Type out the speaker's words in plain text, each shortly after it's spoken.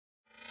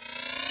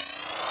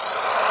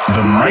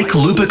The Mike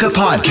Lupica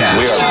Podcast.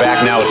 We are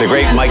back now with the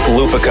great Mike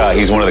Lupica.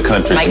 He's one of the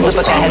country's Mike most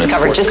Lupica has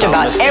covered just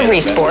about every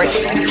sport.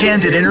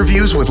 Candid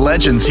interviews with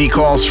legends he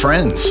calls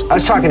friends. I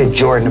was talking to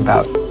Jordan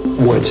about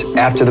Woods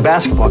after the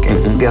basketball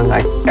game the other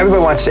night.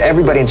 Everybody wants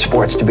everybody in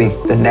sports to be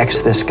the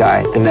next this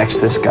guy, the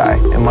next this guy.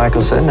 And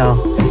Michael said, no,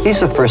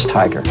 he's the first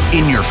Tiger.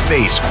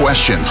 In-your-face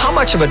questions. How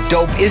much of a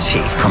dope is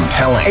he?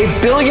 Compelling.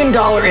 $1 billion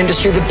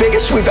industry, the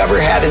biggest we've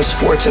ever had in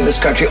sports in this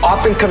country,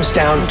 often comes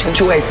down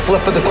to a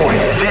flip of the coin.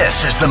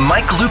 This is the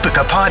Mike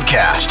Lupica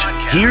Podcast.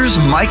 Here's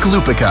Mike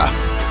Lupica.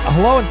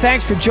 Hello and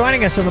thanks for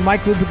joining us on the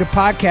Mike Lupica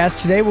Podcast.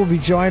 Today we'll be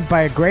joined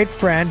by a great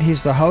friend.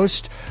 He's the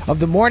host of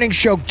the morning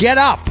show Get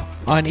Up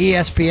on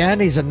ESPN.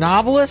 He's a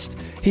novelist.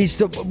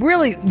 He's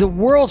really the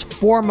world's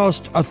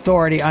foremost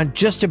authority on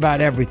just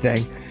about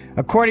everything,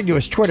 according to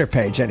his Twitter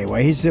page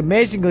anyway. He's the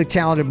amazingly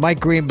talented Mike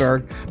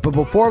Greenberg. But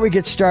before we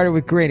get started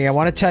with Greeny, I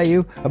want to tell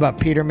you about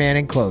Peter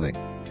Manning Clothing.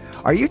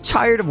 Are you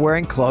tired of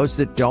wearing clothes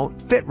that don't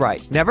fit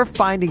right, never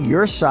finding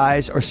your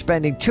size, or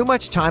spending too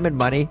much time and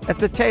money at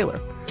the tailor?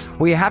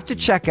 Well, you have to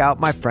check out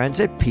my friends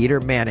at Peter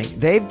Manning.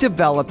 They've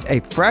developed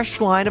a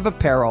fresh line of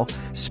apparel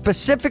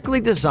specifically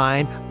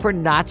designed for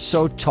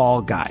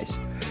not-so-tall guys.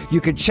 You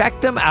can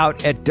check them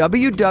out at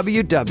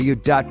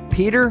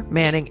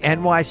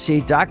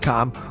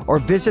www.petermanningnyc.com or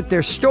visit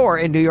their store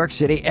in New York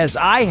City, as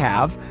I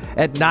have,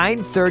 at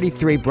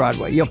 933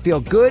 Broadway. You'll feel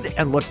good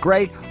and look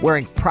great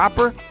wearing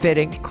proper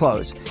fitting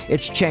clothes.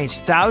 It's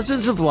changed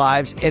thousands of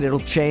lives, and it'll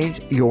change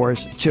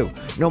yours too.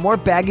 No more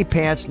baggy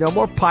pants, no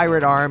more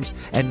pirate arms,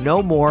 and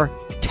no more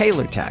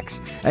tailor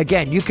tax.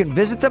 Again, you can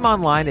visit them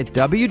online at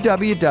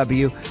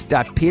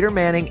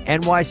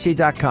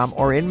www.petermanningnyc.com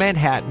or in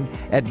Manhattan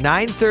at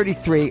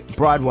 933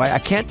 Broadway. I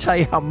can't tell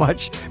you how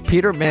much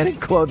Peter Manning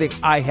clothing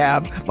I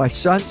have, my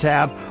sons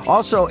have.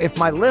 Also, if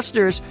my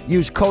listeners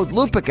use code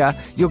Lupica,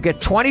 you'll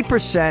get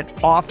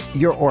 20% off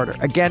your order.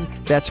 Again,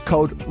 that's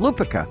code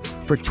Lupica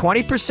for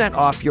 20%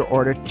 off your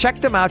order.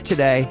 Check them out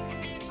today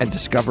and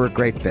discover a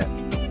great fit.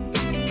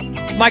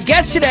 My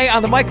guest today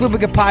on the Mike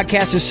Lupica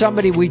Podcast is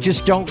somebody we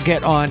just don't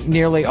get on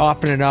nearly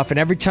often enough. And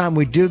every time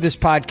we do this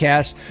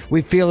podcast,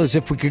 we feel as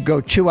if we could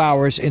go 2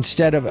 hours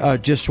instead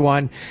of just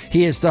one.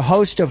 He is the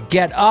host of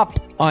Get Up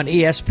on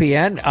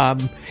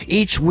ESPN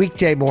each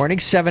weekday morning,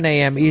 7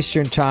 a.m.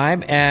 Eastern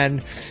time.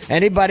 And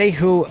anybody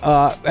who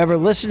ever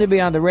listened to me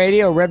on the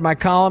radio, read my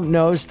column,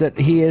 knows that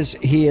he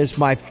is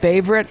my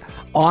favorite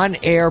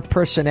on-air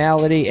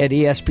personality at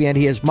ESPN.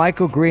 He is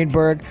Michael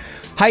Greenberg.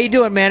 How you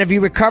doing, man? Have you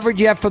recovered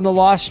yet from the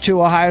loss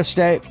to Ohio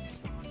State?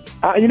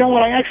 You know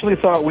what? I actually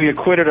thought we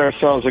acquitted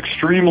ourselves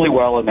extremely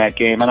well in that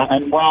game.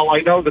 And while I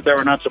know that there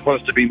are not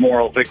supposed to be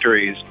moral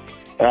victories,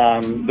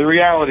 the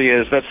reality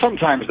is that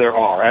sometimes there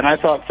are. And I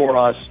thought for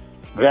us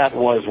that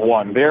was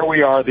one. There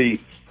we are, the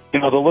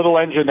little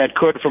engine that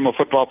could, from a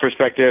football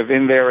perspective,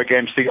 in there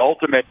against the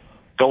ultimate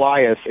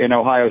Goliath in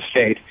Ohio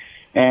State.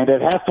 And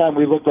at halftime,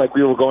 we looked like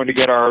we were going to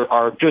get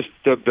our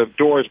the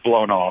doors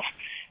blown off.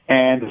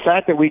 And the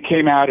fact that we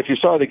came out, if you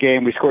saw the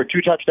game, we scored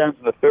 2 touchdowns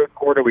in the third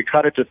quarter. We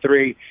cut it to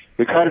 3.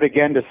 We cut it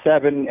again to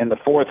 7 in the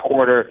fourth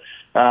quarter.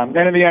 And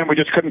in the end, we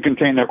just couldn't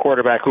contain their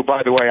quarterback, who,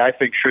 by the way, I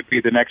think should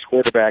be the next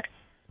quarterback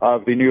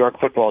of the New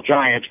York Football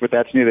Giants, but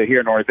that's neither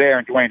here nor there.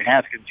 And Dwayne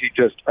Haskins, he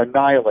just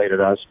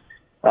annihilated us.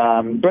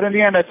 But in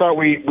the end, I thought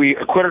we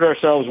acquitted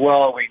ourselves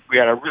well. We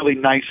had a really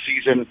nice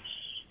season,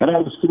 and I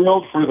was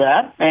thrilled for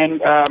that.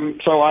 And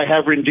so I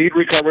have indeed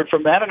recovered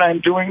from that, and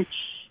I'm doing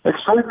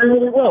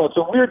extraordinarily well. It's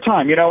a weird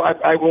time.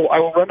 I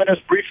will reminisce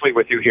briefly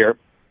with you here.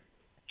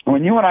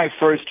 When you and I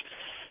first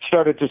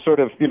started to sort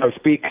of,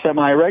 speak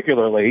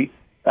semi-regularly,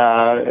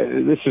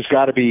 this has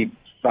got to be,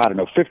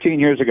 15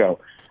 years ago,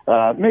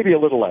 maybe a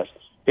little less.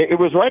 It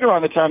was right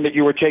around the time that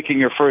you were taking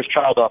your first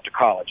child off to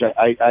college.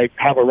 I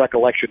have a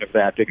recollection of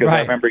that because I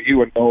remember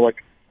you and Nolik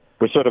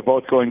were sort of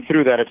both going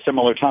through that at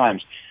similar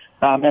times.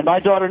 And my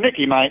daughter,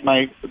 Nikki,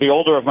 the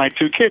older of my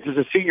 2 kids, is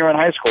a senior in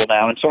high school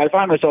now. And so I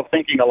find myself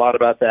thinking a lot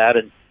about that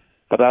and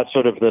about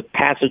sort of the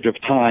passage of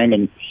time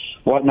and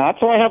whatnot.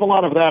 So I have a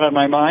lot of that on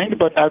my mind.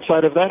 But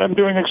outside of that, I'm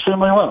doing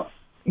extremely well.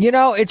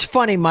 It's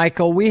funny,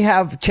 Michael.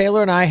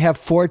 Taylor and I have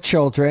 4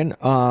 children.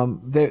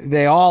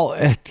 They all,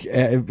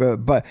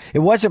 but it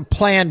wasn't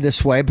planned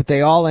this way, but they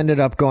all ended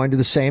up going to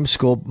the same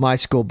school, my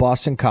school,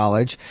 Boston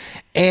College.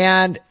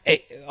 And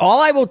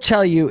all I will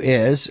tell you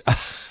is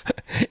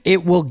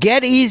it will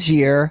get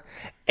easier,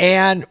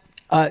 and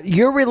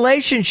your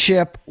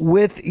relationship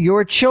with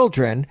your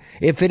children,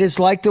 if it is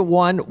like the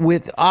one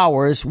with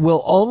ours,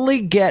 will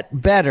only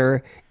get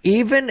better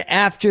even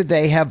after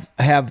they have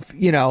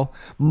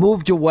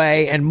moved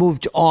away and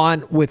moved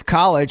on with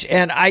college.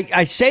 And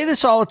I say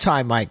this all the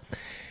time, Mike.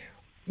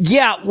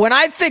 Yeah, when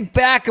I think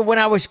back of when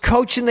I was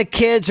coaching the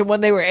kids and when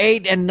they were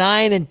 8 and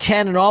 9 and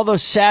 10 and all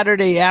those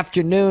Saturday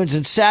afternoons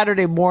and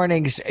Saturday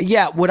mornings,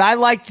 yeah,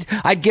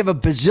 I'd give $1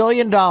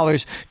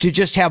 bazillion to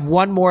just have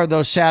one more of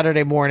those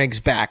Saturday mornings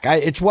back.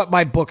 It's what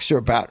my books are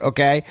about,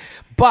 okay?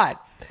 But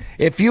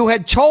if you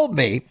had told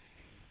me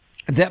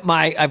that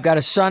I've got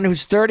a son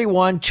who's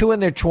 31, 2 in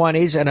their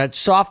 20s, and a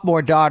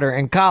sophomore daughter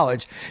in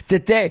college,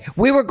 that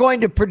we were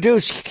going to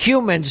produce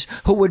humans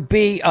who would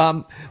be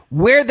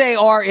where they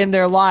are in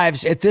their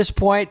lives at this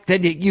point,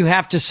 then you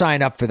have to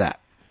sign up for that.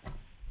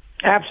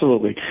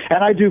 Absolutely.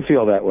 And I do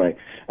feel that way.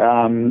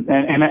 And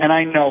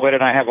I know it,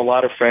 and I have a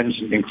lot of friends,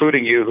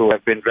 including you, who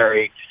have been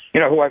very,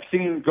 who I've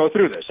seen go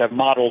through this, have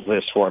modeled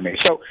this for me.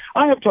 So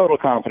I have total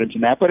confidence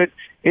in that, but it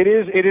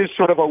is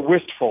sort of a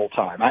wistful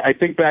time. I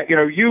think that,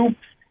 you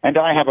and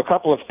I have a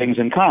couple of things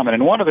in common,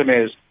 and one of them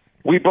is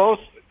we both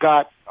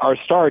got our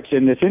starts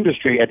in this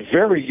industry at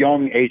very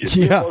young ages.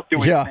 We were both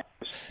doing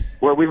things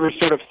where we were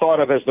sort of thought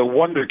of as the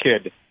wonder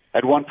kid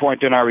at one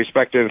point in our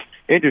respective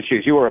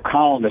industries. You were a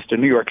columnist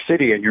in New York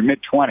City in your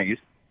mid-20s.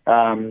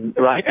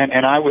 Right,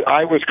 and I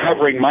was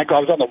covering Michael. I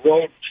was on the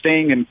road,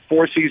 staying in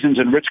Four Seasons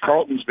and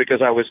Ritz-Carltons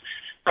because I was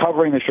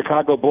covering the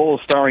Chicago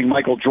Bulls, starring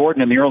Michael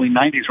Jordan in the early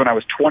 '90s when I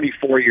was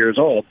 24 years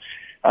old.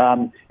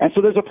 And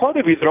so there's a part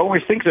of you that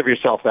always thinks of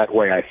yourself that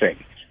way, I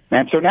think.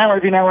 And so now,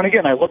 every now and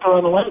again, I look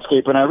around the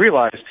landscape and I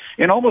realize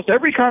in almost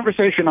every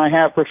conversation I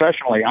have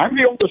professionally, I'm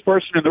the oldest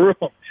person in the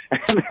room,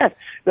 and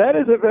that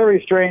is a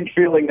very strange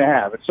feeling to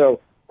have. And so.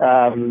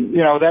 There's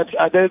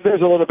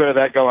a little bit of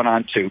that going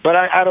on too, but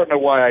I don't know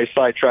why I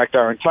sidetracked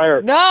our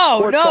entire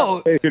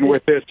conversation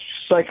with this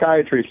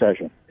psychiatry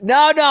session.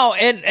 No,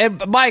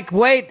 and Mike,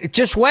 wait.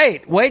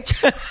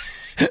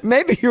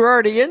 Maybe you're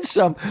already in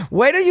some.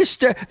 Wait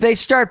till they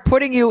start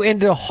putting you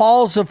into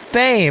halls of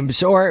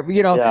fames, or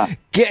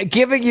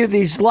giving you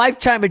these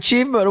lifetime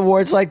achievement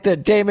awards like the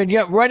Damon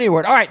Runyon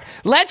Award. All right,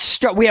 let's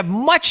start. We have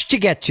much to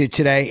get to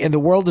today in the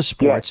world of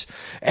sports,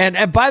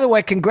 and by the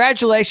way,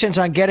 congratulations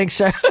on getting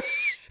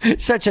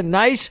such a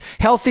nice,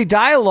 healthy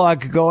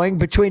dialogue going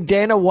between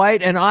Dana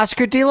White and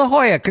Oscar De La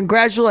Hoya.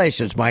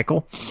 Congratulations,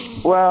 Michael.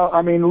 Well,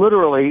 I mean,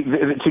 literally,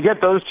 to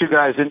get those two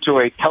guys into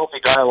a healthy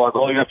dialogue,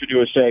 all you have to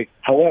do is say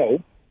hello,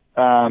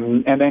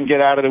 and then get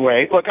out of the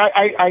way. Look,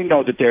 I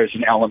know that there's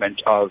an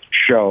element of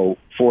show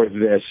for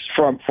this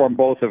from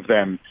both of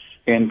them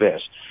in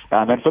this.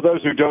 And for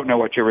those who don't know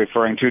what you're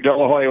referring to, De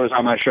La Hoya was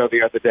on my show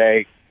the other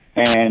day,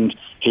 and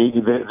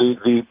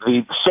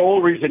the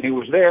sole reason he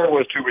was there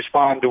was to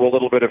respond to a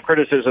little bit of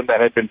criticism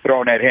that had been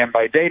thrown at him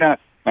by Dana.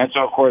 And so,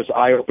 of course,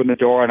 I opened the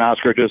door and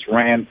Oscar just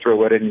ran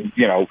through it and,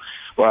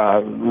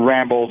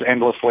 rambled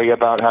endlessly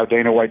about how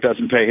Dana White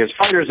doesn't pay his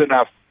fighters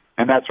enough,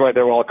 and that's why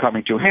they're all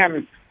coming to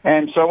him.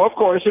 And so, of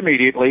course,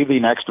 immediately the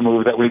next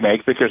move that we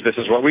make, because this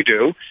is what we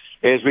do,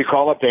 is we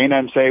call up Dana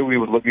and say,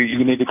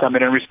 you need to come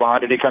in and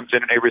respond. And he comes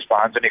in and he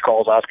responds, and he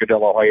calls Oscar De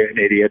La Hoya an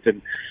idiot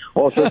and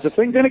all sorts of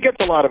things. And it gets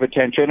a lot of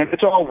attention, and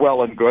it's all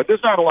well and good.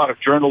 There's not a lot of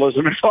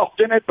journalism involved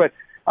in it, but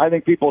I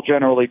think people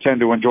generally tend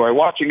to enjoy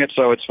watching it,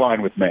 so it's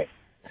fine with me.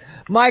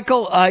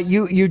 Michael,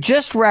 you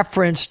just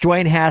referenced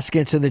Dwayne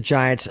Haskins and the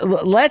Giants.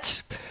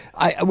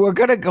 We're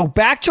going to go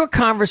back to a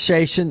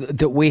conversation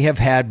that we have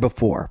had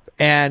before,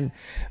 and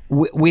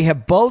we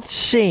have both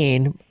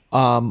seen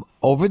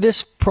over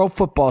this pro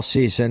football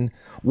season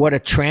what a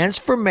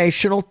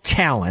transformational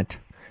talent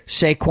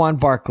Saquon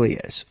Barkley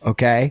is.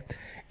 Okay,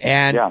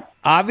 and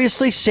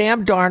obviously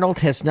Sam Darnold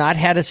has not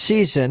had a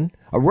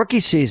rookie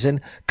season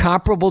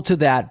comparable to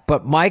that.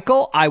 But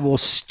Michael, I will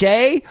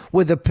stay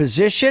with a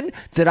position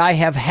that I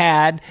have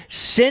had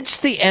since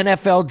the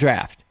NFL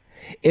draft.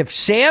 If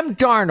Sam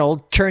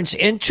Darnold turns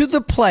into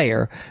the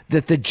player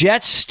that the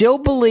Jets still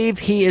believe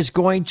he is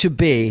going to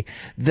be,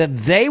 then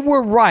they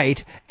were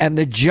right and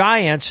the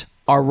Giants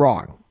are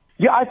wrong.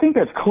 Yeah, I think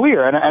that's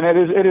clear, and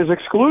it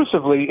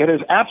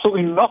is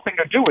absolutely nothing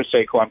to do with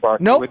Saquon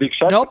Barkley.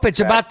 Nope, it's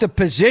about the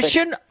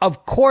position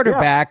of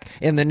quarterback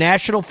in the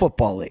National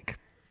Football League.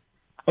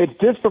 It's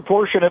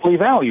disproportionately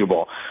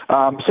valuable.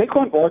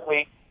 Saquon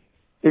Barkley,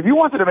 if you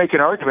wanted to make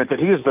an argument that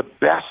he is the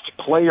best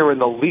player in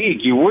the league,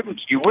 you wouldn't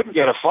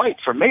get a fight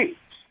from me.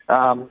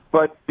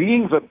 But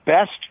being the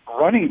best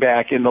running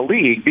back in the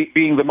league,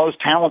 being the most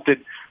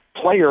talented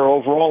player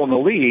overall in the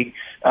league,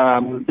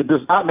 it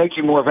does not make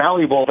you more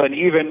valuable than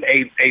even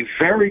a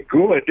very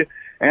good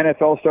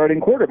NFL starting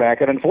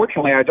quarterback. And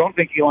unfortunately, I don't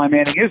think Eli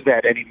Manning is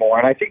that anymore.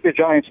 And I think the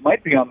Giants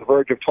might be on the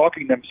verge of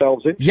talking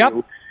themselves into.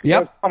 Yep.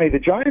 It's funny. The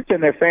Giants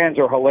and their fans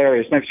are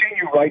hilarious. And I've seen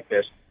you write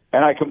this,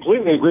 and I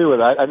completely agree with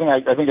that. I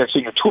think I've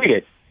seen you tweet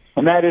it.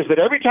 And that is that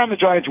every time the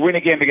Giants win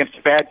a game against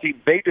a bad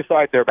team, they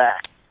decide they're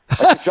back.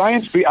 Like the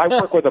Giants I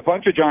work with a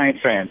bunch of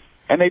Giant fans,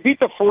 and they beat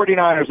the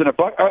 49ers in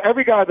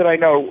every guy that I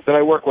know that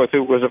I work with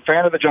who was a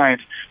fan of the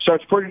Giants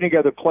starts putting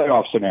together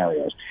playoff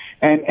scenarios.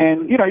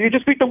 And you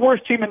just beat the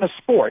worst team in the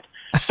sport.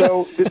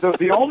 So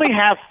the only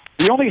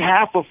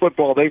half of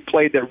football they've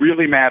played that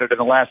really mattered in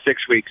the last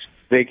 6 weeks,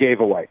 they gave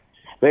away.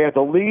 They had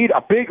the lead,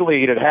 a big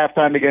lead at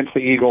halftime against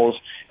the Eagles,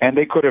 and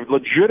they could have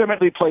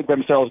legitimately played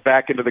themselves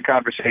back into the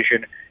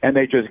conversation, and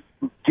they just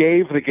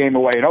gave the game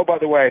away. And, oh, by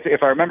the way,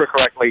 if I remember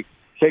correctly,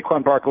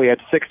 Saquon Barkley had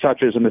 6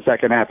 touches in the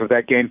second half of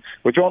that game,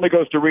 which only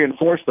goes to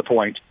reinforce the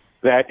point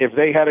that if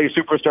they had a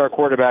superstar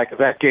quarterback,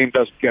 that game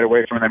doesn't get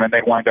away from them and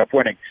they wind up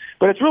winning.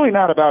 But it's really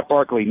not about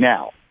Barkley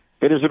now.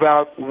 It is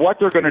about what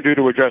they're going to do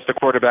to address the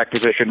quarterback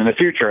position in the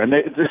future. And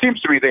it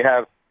seems to me they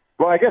have,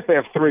 well, I guess they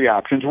have three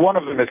options. One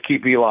of them is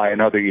keep Eli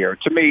another year.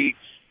 To me,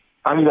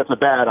 I think that's a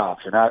bad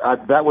option.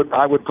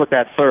 I would put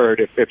that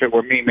third if it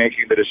were me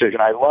making the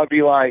decision. I love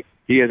Eli.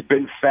 He has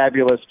been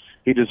fabulous.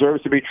 He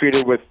deserves to be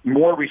treated with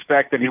more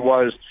respect than he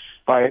was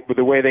with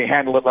the way they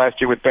handled it last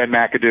year with Ben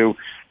McAdoo.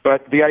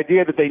 But the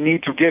idea that they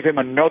need to give him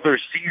another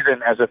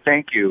season as a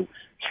thank you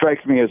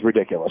strikes me as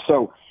ridiculous.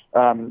 So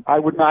I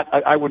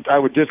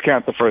would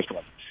discount the first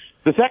one.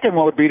 The second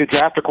one would be to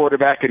draft a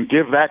quarterback and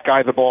give that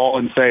guy the ball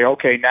and say,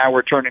 okay, now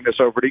we're turning this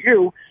over to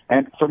you.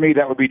 And for me,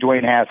 that would be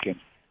Dwayne Haskins.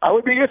 I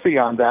would be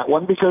iffy on that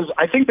one because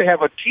I think they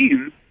have a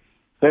team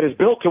that is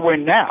built to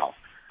win now,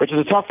 which is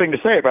a tough thing to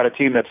say about a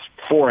team that's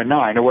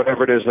 4-9 or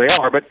whatever it is they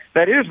are. But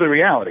that is the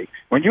reality.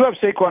 When you have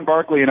Saquon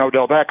Barkley and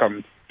Odell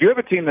Beckham, you have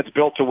a team that's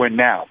built to win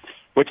now,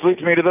 which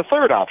leads me to the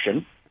third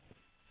option,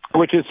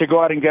 which is to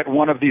go out and get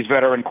one of these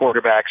veteran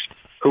quarterbacks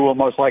who will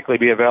most likely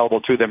be available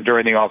to them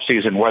during the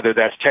offseason, whether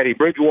that's Teddy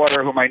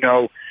Bridgewater, whom I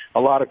know a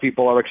lot of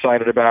people are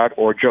excited about,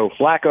 or Joe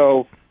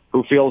Flacco,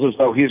 who feels as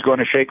though he's going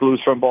to shake loose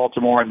from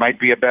Baltimore and might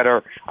be a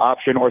better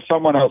option, or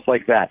someone else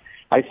like that.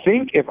 I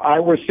think if I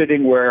were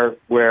sitting where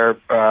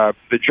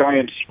the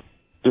Giants'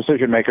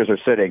 decision makers are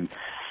sitting,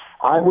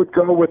 I would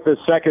go with the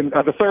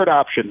third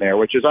option there,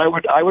 which is I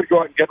would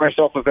go out and get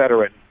myself a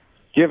veteran,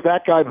 give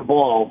that guy the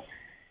ball,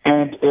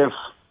 and if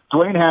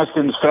Dwayne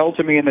Haskins fell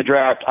to me in the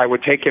draft, I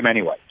would take him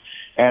anyway.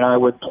 And I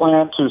would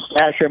plan to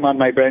stash him on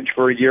my bench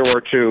for a year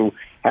or two,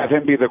 have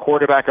him be the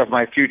quarterback of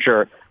my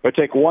future, but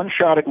take one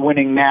shot at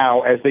winning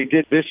now, as they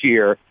did this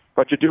year,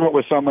 but to do it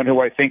with someone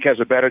who I think has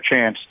a better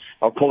chance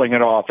of pulling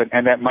it off,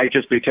 and that might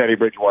just be Teddy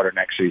Bridgewater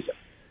next season.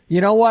 You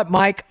know what,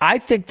 Mike? I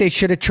think they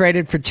should have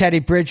traded for Teddy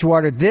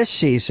Bridgewater this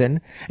season.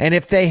 And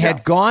if they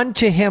had gone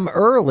to him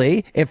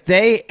early, if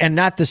they and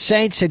not the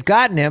Saints had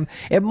gotten him,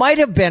 it might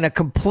have been a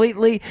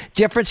completely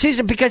different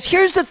season. Because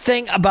here's the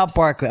thing about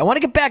Barkley. I want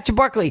to get back to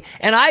Barkley.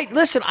 And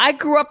I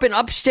grew up in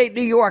upstate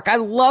New York. I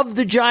loved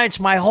the Giants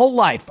my whole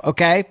life,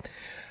 okay?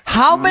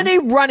 How many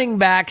running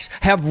backs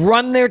have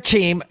run their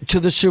team to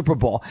the Super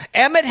Bowl?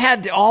 Emmett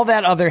had all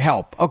that other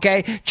help,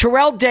 okay?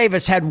 Terrell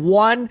Davis had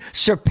one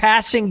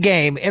surpassing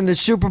game in the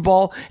Super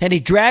Bowl, and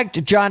he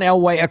dragged John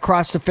Elway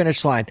across the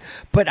finish line.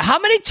 But how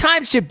many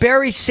times did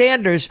Barry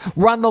Sanders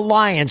run the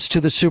Lions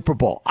to the Super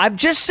Bowl? I'm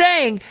just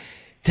saying,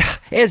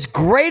 as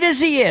great as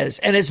he is,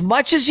 and as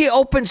much as he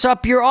opens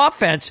up your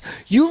offense,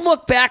 you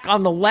look back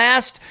on the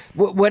last,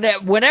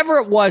 whenever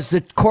it was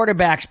the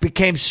quarterbacks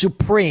became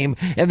supreme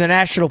in the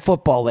National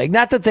Football League,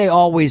 not that they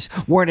always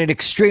weren't an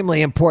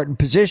extremely important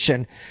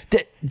position,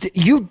 that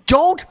you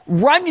don't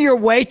run your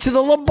way to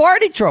the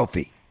Lombardi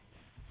Trophy.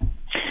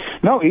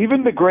 No,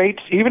 even the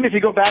greats, even if you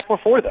go back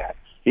before that,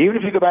 even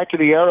if you go back to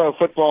the era of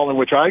football in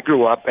which I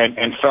grew up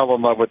and fell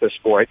in love with the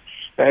sport,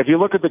 if you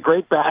look at the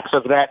great backs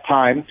of that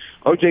time,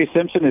 O.J.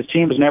 Simpson, his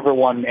teams never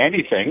won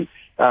anything.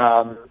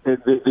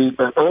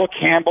 Earl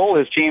Campbell,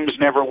 his teams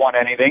never won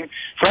anything.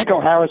 Franco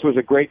Harris was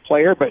a great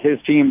player, but his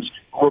teams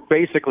were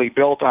basically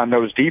built on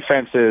those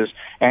defenses,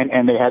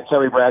 and they had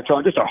Terry Bradshaw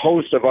and just a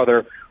host of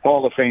other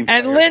Hall of Fame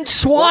players. And Lynn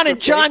Swann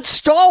and John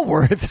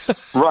Stallworth.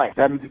 Right.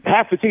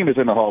 Half the team is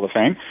in the Hall of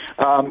Fame.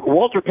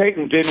 Walter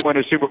Payton didn't win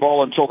a Super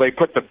Bowl until they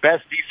put the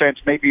best defense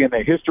maybe in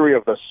the history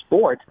of the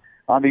sport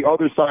on the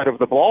other side of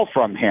the ball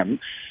from him.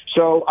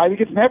 So I think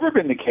it's never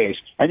been the case.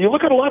 And you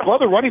look at a lot of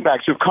other running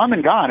backs who've come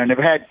and gone and have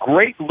had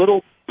great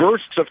little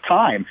bursts of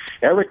time.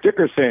 Eric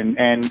Dickerson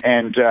and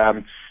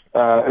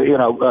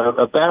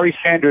Barry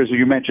Sanders, who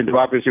you mentioned, who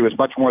obviously was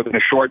much more than a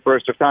short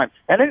burst of time,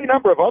 and any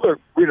number of other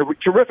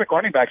terrific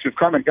running backs who've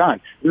come and gone.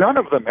 None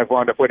of them have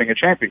wound up winning a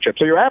championship.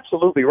 So you're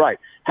absolutely right.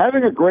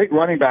 Having a great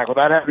running back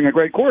without having a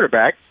great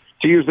quarterback,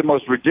 to use the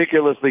most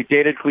ridiculously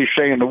dated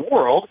cliche in the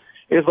world,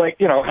 is like,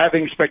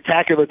 having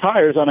spectacular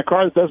tires on a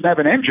car that doesn't have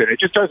an engine. It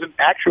just doesn't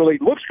actually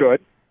looks good,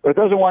 but it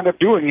doesn't wind up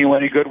doing you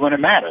any good when it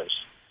matters.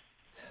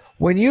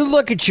 When you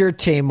look at your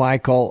team,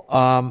 Michael,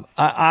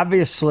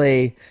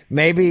 obviously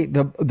maybe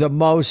the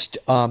most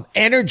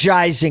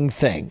energizing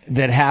thing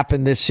that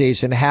happened this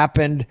season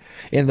happened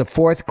in the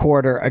fourth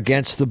quarter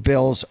against the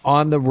Bills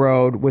on the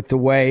road with the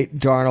way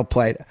Darnold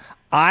played.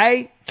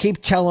 I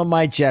keep telling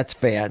my Jets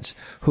fans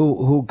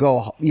who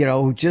go,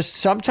 who just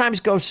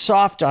sometimes go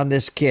soft on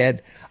this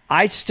kid,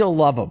 I still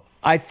love him.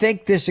 I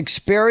think this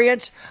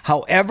experience,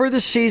 however the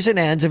season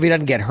ends, if he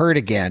doesn't get hurt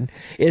again,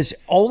 is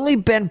only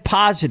been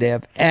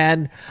positive.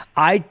 And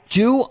I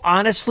do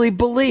honestly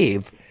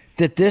believe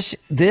that this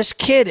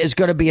kid is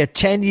going to be a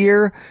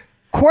 10-year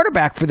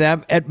quarterback for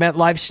them at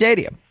MetLife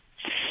Stadium.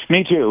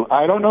 Me too.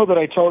 I don't know that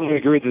I totally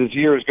agree that this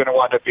year is going to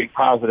wind up being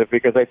positive,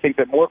 because I think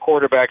that more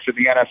quarterbacks in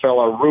the NFL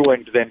are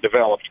ruined than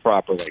developed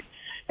properly.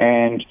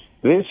 And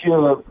this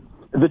year,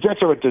 the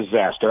Jets are a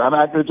disaster.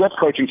 The Jets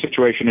coaching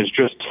situation is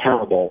just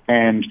terrible.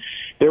 And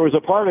there was a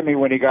part of me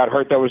when he got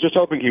hurt that was just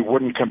hoping he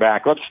wouldn't come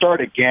back. Let's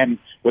start again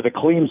with a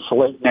clean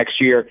slate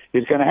next year.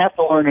 He's going to have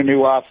to learn a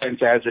new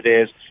offense as it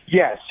is.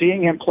 Yeah,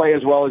 seeing him play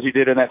as well as he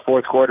did in that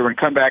fourth quarter and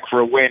come back for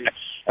a win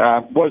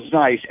was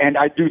nice. And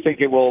I do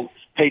think it will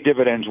pay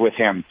dividends with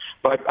him.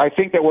 But I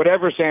think that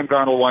whatever Sam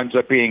Darnold winds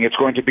up being, it's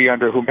going to be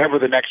under whomever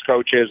the next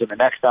coach is and the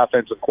next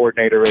offensive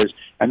coordinator is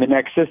and the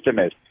next system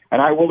is.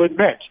 And I will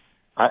admit,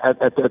 at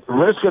the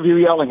risk of you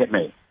yelling at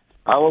me,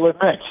 I will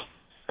admit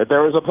that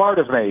there is a part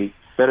of me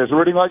that is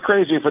rooting like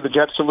crazy for the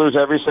Jets to lose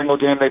every single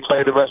game they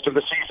play the rest of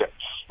the season.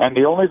 And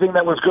the only thing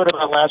that was good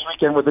about last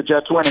weekend with the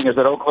Jets winning is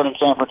that Oakland and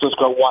San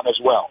Francisco won as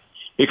well.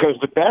 Because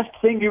the best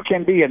thing you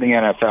can be in the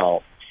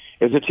NFL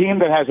is a team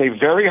that has a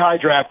very high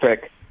draft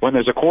pick when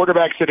there's a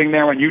quarterback sitting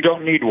there and you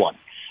don't need one.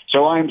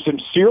 So I'm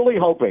sincerely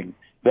hoping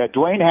that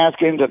Dwayne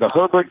Haskins and the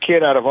Herbert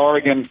kid out of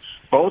Oregon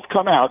both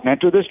come out and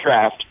enter this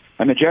draft,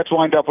 and the Jets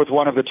wind up with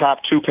one of the top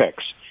 2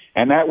 picks.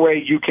 And that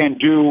way you can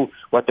do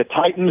what the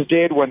Titans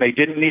did when they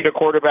didn't need a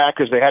quarterback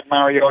because they had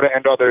Mariota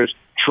and others,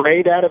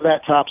 trade out of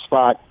that top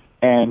spot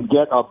and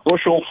get a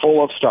bushel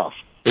full of stuff,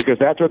 because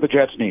that's what the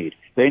Jets need.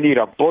 They need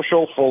a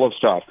bushel full of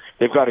stuff.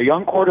 They've got a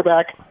young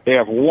quarterback. They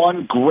have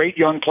one great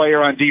young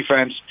player on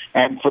defense.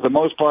 And for the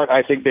most part,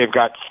 I think they've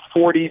got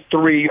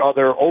 43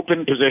 other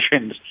open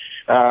positions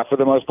for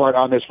the most part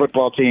on this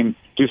football team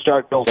to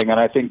start building. And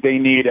I think they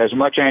need as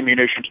much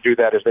ammunition to do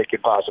that as they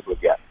can possibly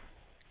get.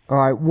 All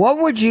right. What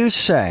would you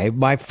say,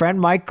 my friend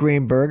Mike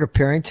Greenberg,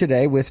 appearing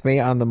today with me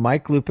on the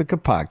Mike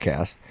Lupica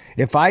podcast,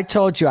 if I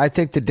told you I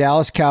think the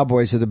Dallas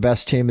Cowboys are the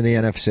best team in the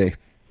NFC?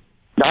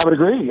 I would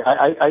agree.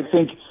 I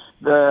think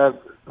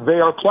they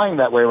are playing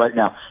that way right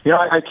now. You know,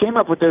 I came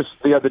up with this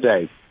the other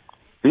day.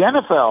 The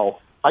NFL,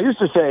 I used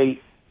to say,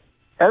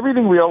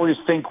 everything we always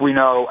think we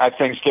know at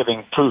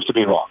Thanksgiving proves to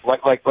be wrong.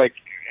 Like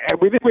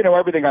we think we know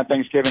everything on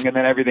Thanksgiving, and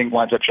then everything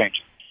winds up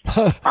changing.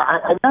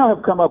 I now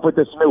have come up with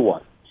this new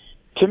one.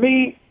 To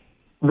me,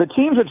 the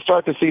teams that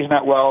start the season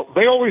out well,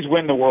 they always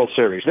win the World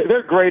Series.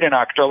 They're great in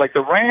October. Like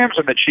the Rams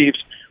and the Chiefs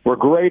were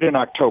great in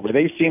October.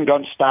 They seemed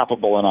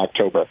unstoppable in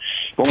October.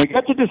 When we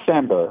get to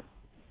December,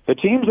 the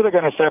teams that are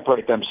going to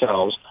separate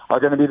themselves are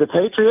going to be the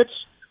Patriots,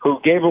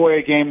 who gave away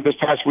a game this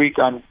past week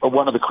on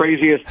one of the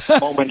craziest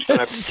moments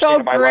that I've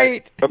seen in my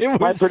life.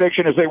 My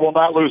prediction is they will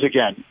not lose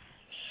again.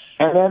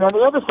 And then on the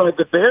other side,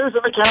 the Bears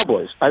and the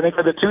Cowboys, I think,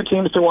 are the 2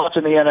 teams to watch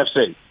in the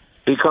NFC,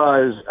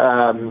 because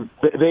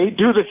they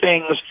do the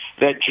things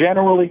that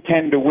generally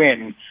tend to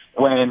win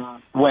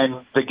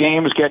when the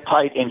games get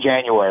tight in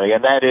January,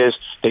 and that is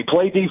they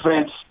play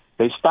defense,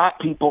 they stop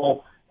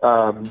people,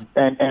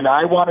 and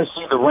I want to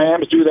see the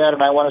Rams do that,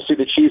 and I want to see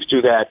the Chiefs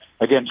do that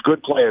against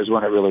good players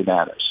when it really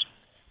matters.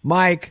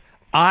 Mike,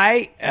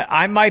 I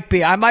might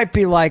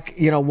be like,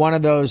 you know, one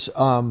of those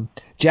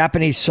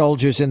Japanese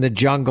soldiers in the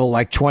jungle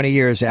like 20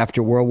 years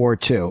after World War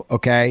II,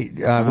 okay,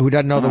 who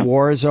doesn't know the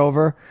war is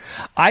over.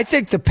 I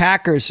think the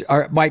Packers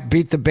might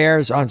beat the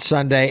Bears on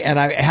Sunday, and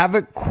I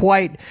haven't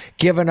quite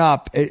given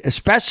up,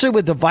 especially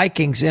with the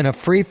Vikings in a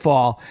free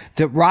fall,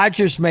 that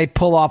Rodgers may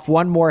pull off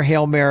one more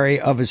Hail Mary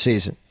of a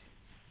season.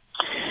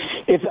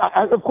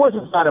 Of course,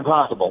 it's not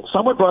impossible.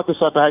 Someone brought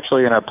this up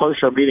actually in a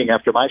post-show meeting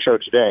after my show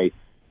today,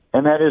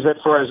 and that is that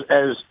for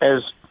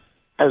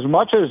as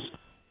much as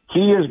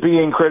he is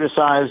being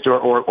criticized,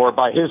 or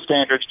by his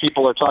standards,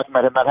 people are talking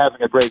about him not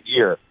having a great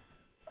year.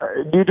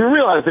 You do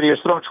realize that he has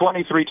thrown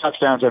 23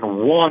 touchdowns and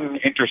 1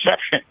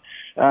 interception.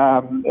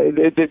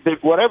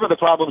 Whatever the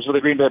problems with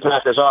the Green Bay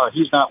Packers are,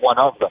 he's not one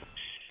of them.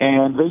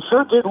 And they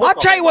sure did. I'll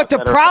tell you what the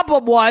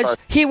problem was.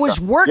 He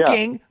was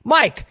working. Yeah.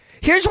 Mike,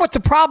 here's what the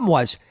problem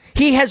was.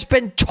 He has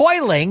been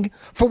toiling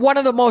for one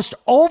of the most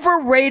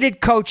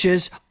overrated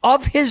coaches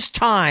of his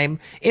time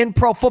in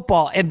pro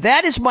football, and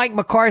that is Mike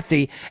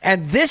McCarthy.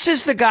 And this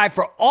is the guy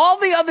for all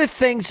the other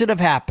things that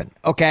have happened,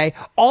 okay?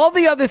 All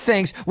the other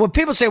things, when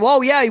people say,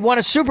 well, yeah, he won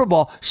a Super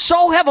Bowl,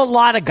 so have a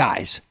lot of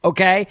guys,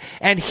 okay?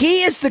 And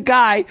he is the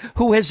guy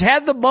who has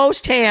had the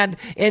most hand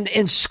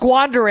in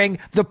squandering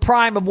the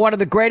prime of one of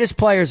the greatest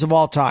players of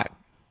all time.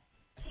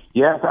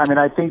 Yes, I mean,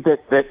 I think that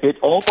it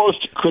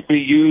almost could be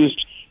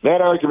used. That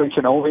argument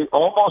can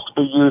almost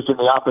be used in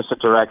the opposite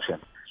direction,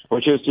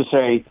 which is to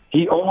say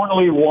he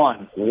only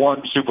won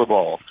 1 Super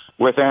Bowl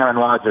with Aaron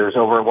Rodgers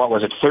over,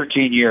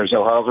 13 years,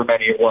 or however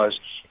many it was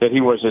that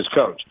he was his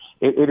coach.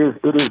 It is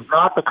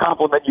not the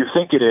compliment you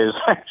think it is,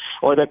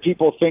 or that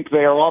people think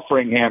they are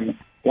offering him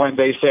when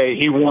they say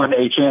he won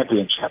a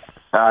championship,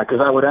 because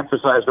I would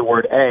emphasize the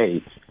word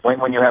 "a"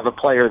 when you have a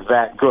player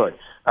that good.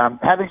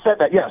 Having said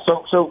that, yeah,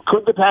 so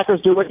could the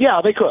Packers do it?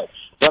 Yeah, they could.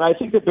 But I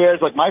think the Bears,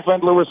 like my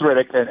friend Louis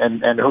Riddick,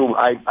 and who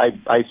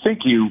I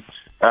think you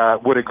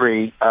would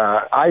agree,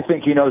 I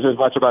think he knows as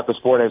much about the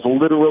sport as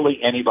literally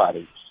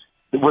anybody.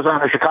 It was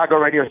on a Chicago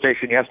radio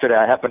station yesterday.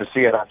 I happened to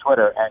see it on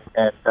Twitter,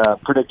 and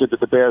predicted that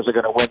the Bears are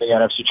going to win the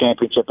NFC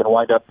Championship and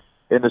wind up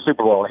in the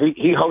Super Bowl.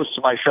 He hosts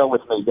my show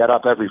with me, Get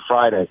Up, every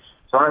Friday.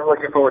 So I'm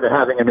looking forward to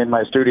having him in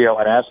my studio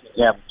and asking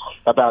him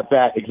about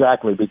that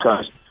exactly,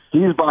 because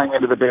he's buying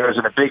into the Bears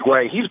in a big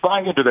way. He's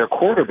buying into their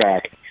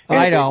quarterback in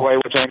a big way,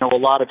 which I know a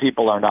lot of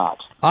people are not.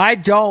 I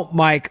don't,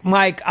 Mike.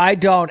 Mike, I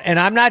don't. And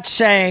I'm not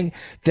saying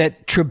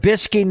that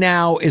Trubisky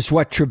now is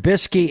what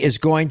Trubisky is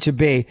going to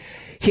be.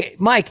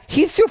 Mike,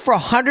 he threw for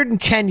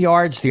 110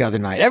 yards the other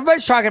night.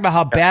 Everybody's talking about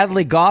how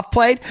badly Goff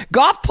played.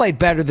 Goff played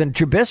better than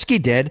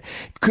Trubisky did.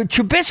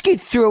 Trubisky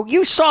threw,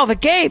 you saw the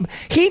game.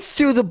 He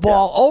threw the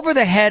ball over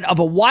the head of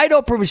a wide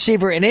open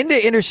receiver and into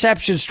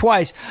interceptions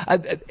twice.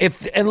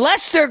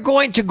 Unless they're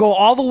going to go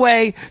all the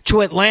way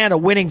to Atlanta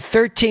winning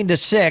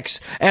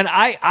 13-6, and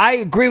I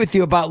agree with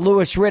you about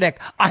Louis Riddick.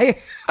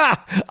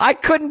 I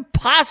couldn't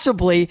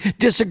possibly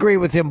disagree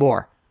with him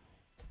more.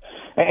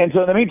 And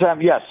so in the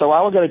meantime, yes, so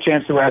I will get a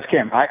chance to ask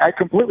him. I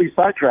completely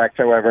sidetracked,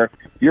 however,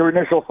 your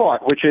initial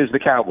thought, which is the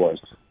Cowboys.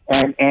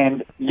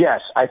 And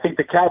yes, I think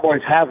the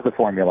Cowboys have the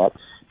formula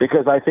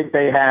because I think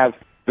they have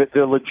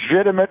the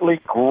legitimately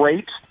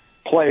great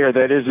player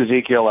that is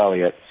Ezekiel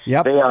Elliott.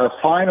 Yep. They are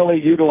finally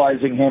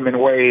utilizing him in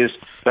ways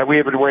that we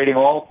have been waiting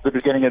all the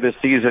beginning of this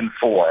season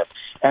for.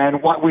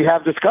 And what we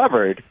have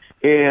discovered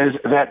is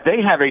that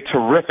they have a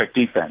terrific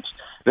defense.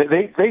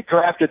 They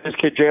drafted this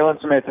kid,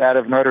 Jalen Smith, out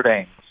of Notre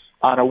Dame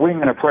on a wing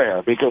and a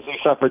prayer because he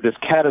suffered this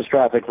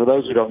catastrophic, for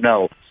those who don't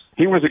know,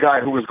 he was a guy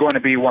who was going to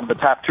be one of the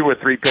top 2 or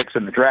 3 picks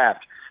in the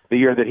draft the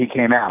year that he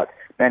came out.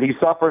 And he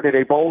suffered at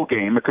a bowl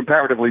game, a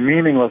comparatively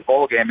meaningless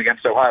bowl game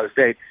against Ohio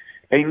State,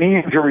 a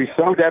knee injury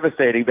so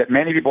devastating that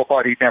many people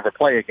thought he'd never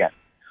play again.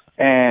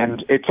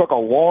 And it took a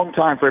long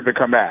time for him to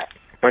come back.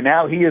 But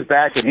now he is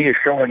back, and he is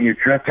showing you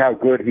just how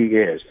good he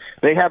is.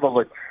 They have a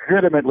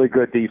legitimately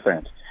good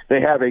defense. They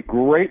have a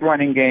great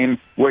running game,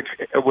 which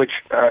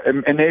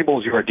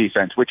enables your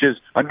defense, which is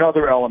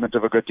another element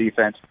of a good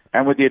defense.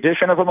 And with the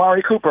addition of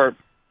Amari Cooper,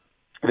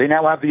 they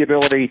now have the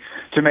ability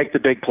to make the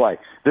big play.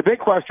 The big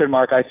question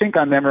mark, I think,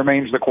 on them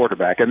remains the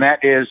quarterback, and that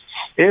is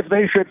if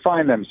they should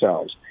find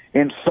themselves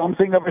in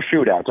something of a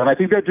shootout. And I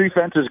think their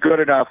defense is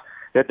good enough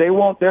that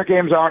their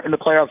games aren't in the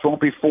playoffs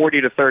won't be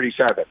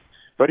 40-37.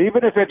 But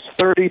even if it's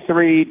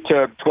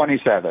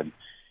 33-27,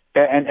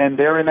 and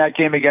they're in that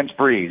game against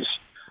Breeze,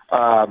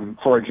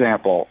 for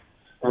example,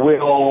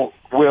 will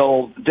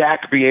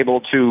Dak be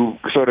able to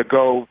sort of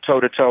go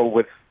toe-to-toe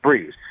with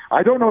Breeze?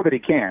 I don't know that he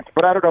can't,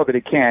 but I don't know that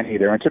he can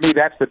either. And to me,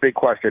 that's the big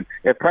question.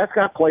 If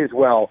Prescott plays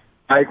well,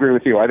 I agree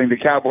with you. I think the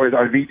Cowboys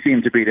are the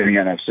team to beat in the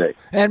NFC.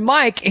 And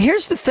Mike,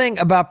 here's the thing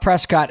about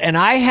Prescott, and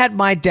I had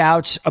my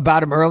doubts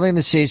about him early in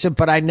the season,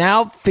 but I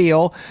now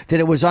feel that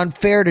it was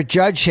unfair to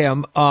judge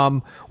him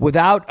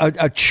without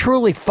a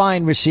truly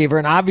fine receiver,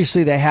 and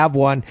obviously they have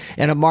one,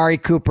 and Amari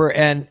Cooper,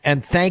 and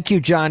thank you,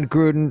 John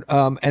Gruden.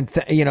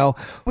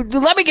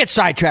 Let me get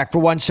sidetracked for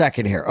 1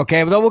 second here,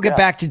 okay? Then we'll get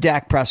back to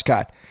Dak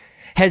Prescott.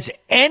 Has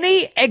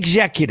any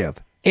executive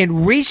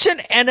in recent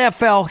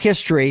NFL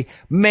history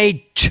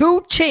made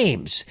 2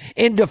 teams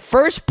into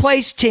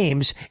first-place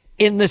teams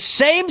in the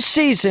same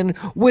season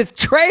with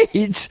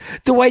trades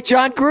the way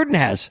John Gruden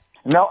has?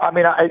 No, I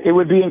mean, it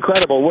would be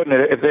incredible, wouldn't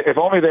it? If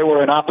only they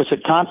were in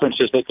opposite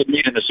conferences, they could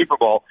meet in the Super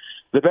Bowl.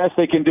 The best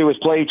they can do is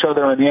play each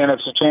other in the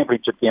NFC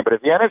Championship game. But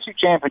if the NFC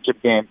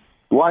Championship game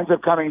winds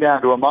up coming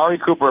down to Amari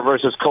Cooper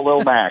versus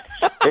Khalil Mack,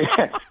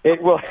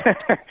 it will.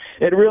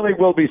 It really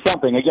will be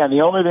something. Again,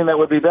 the only thing that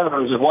would be better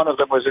is if one of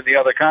them was in the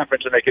other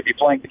conference and they could be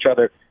playing each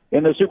other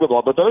in the Super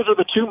Bowl. But those are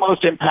the 2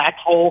 most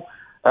impactful,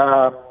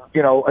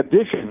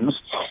 additions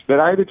that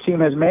either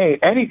team has made,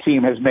 any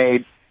team has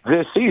made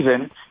this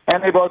season,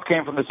 and they both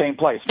came from the same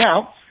place.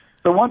 Now,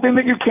 the one thing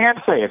that you can't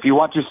say, if you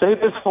want to say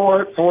this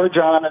for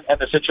John and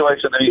the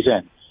situation that he's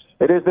in,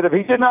 it is that if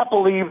he did not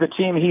believe the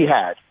team he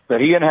had,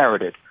 that he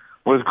inherited,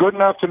 was good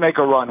enough to make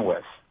a run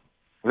with,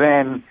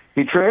 then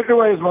he traded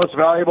away his most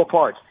valuable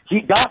parts. He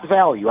got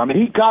value. I mean,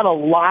 he got a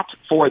lot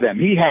for them.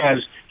 He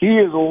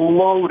is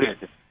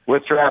loaded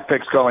with draft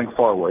picks going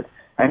forward,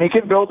 and he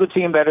can build a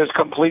team that is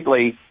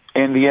completely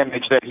in the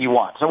image that he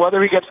wants. So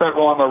whether he gets that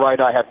wrong or right,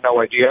 I have no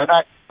idea. And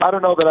I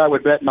don't know that I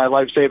would bet my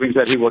life savings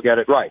that he will get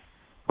it right.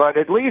 But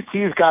at least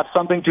he's got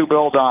something to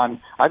build on.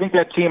 I think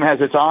that team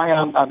has its eye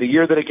on the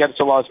year that it gets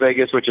to Las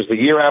Vegas, which is the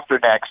year after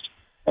next.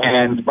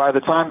 And by the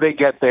time they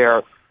get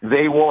there,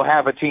 they will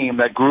have a team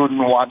that Gruden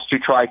wants to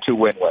try to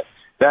win with.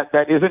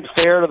 That isn't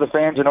fair to the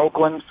fans in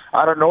Oakland.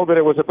 I don't know that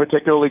it was a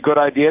particularly good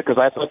idea because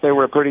I thought they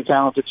were a pretty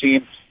talented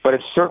team, but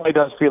it certainly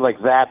does feel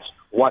like that's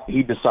what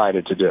he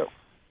decided to do.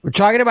 We're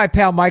talking to my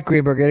pal Mike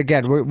Greenberg, and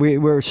again,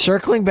 we're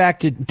circling back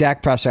to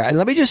Dak Prescott. And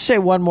let me just say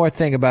one more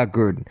thing about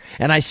Gruden.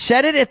 And I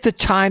said it at the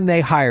time they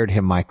hired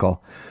him,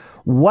 Michael.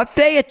 What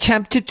they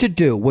attempted to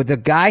do with a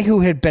guy who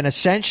had been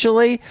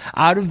essentially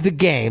out of the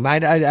game, I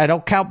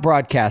don't count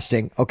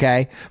broadcasting,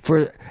 okay?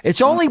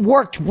 It's only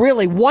worked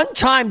really one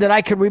time that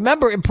I can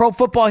remember in pro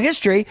football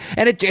history,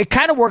 and it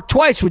kind of worked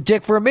twice with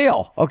Dick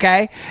Vermeil,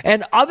 okay?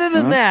 And other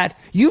than that,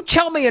 you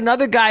tell me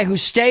another guy who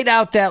stayed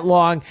out that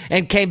long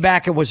and came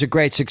back and was a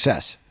great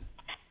success.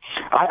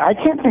 I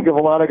can't think of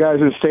a lot of guys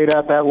who stayed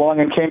out that long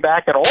and came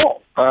back at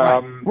all.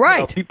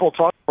 Right. People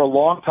talk for a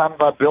long time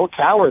about Bill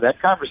Cowher.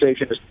 That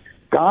conversation has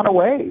gone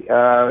away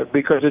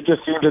because it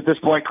just seems at this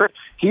point, Chris,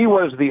 he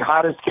was the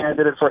hottest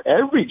candidate for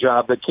every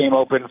job that came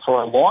open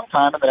for a long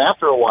time, and then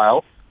after a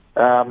while,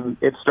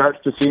 it starts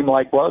to seem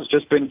like, well, it's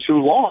just been too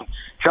long.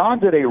 John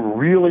did a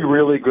really,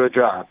 really good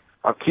job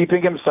of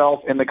keeping himself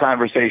in the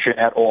conversation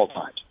at all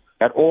times.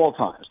 At all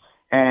times.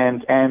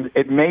 And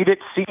it made it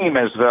seem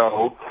as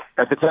though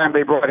at the time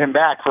they brought him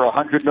back for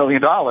 $100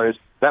 million,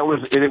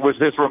 it was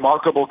this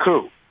remarkable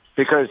coup,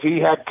 because he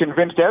had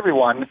convinced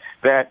everyone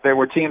that there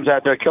were teams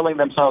out there killing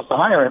themselves to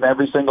hire him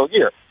every single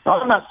year. Now,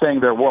 I'm not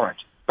saying there weren't,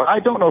 but I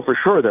don't know for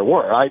sure there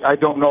were. I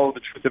don't know the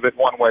truth of it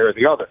one way or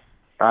the other.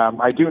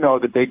 I do know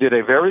that they did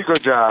a very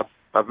good job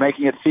of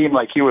making it seem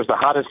like he was the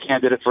hottest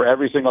candidate for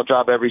every single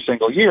job every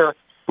single year,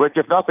 which,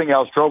 if nothing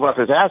else, drove up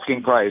his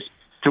asking price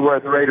to where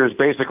the Raiders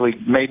basically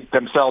made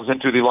themselves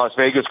into the Las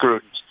Vegas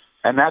Grudens.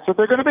 And that's what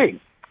they're going to be.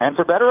 And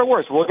for better or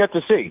worse, we'll get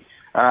to see.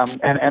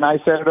 And I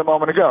said it a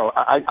moment ago,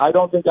 I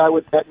don't think I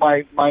would bet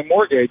my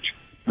mortgage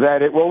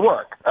that it will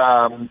work.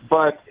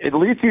 But at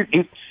least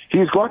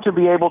he's going to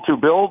be able to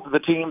build the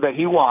team that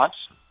he wants,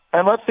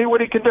 and let's see what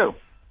he can do.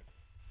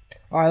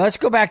 All right, let's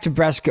go back to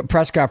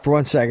Prescott for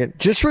 1 second.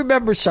 Just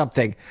remember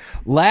something.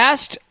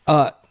 Last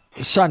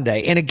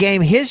Sunday, in a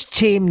game his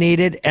team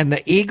needed and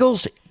the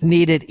Eagles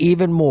needed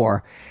even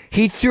more,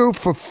 he threw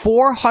for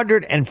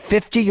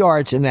 450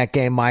 yards in that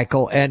game,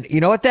 Michael. And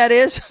you know what that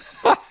is?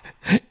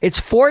 It's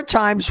 4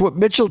 times what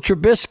Mitchell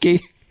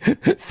Trubisky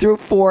threw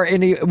for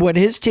when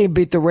his team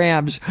beat the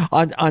Rams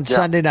on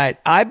Sunday night.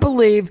 I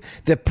believe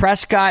that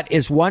Prescott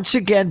is once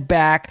again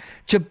back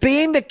to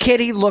being the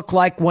kid he looked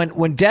like when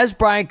Dez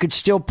Bryant could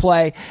still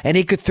play and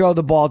he could throw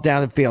the ball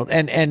down the field.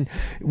 And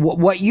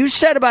what you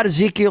said about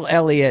Ezekiel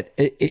Elliott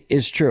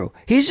is true.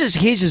 He's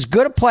as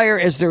good a player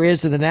as there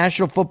is in the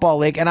National Football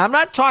League. And I'm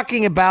not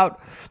talking about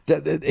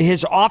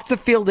his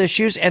off-the-field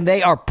issues, and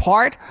they are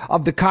part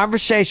of the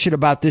conversation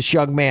about this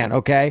young man,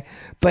 okay?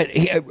 But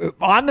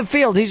on the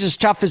field, he's as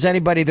tough as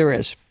anybody there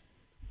is.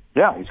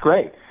 Yeah, he's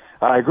great.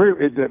 I agree.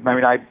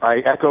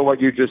 I echo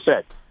what you just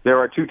said. There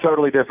are 2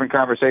 totally different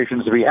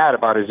conversations to be had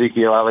about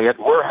Ezekiel Elliott.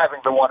 We're having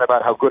the one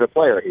about how good a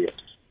player he is.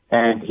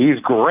 And he's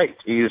great.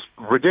 He's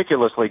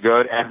ridiculously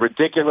good and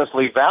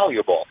ridiculously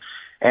valuable.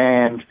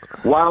 And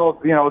while,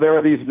 there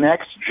are these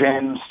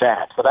next-gen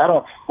stats that I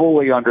don't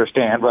fully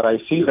understand, but I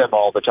see them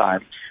all the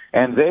time,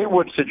 and they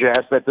would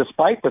suggest that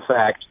despite the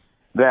fact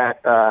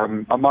that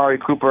Amari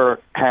Cooper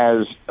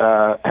has,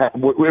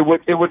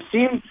 it would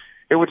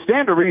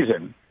stand to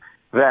reason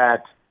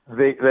that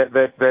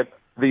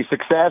the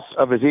success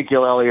of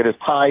Ezekiel Elliott is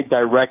tied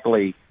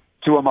directly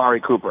to Amari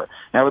Cooper.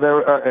 Now,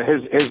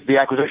 the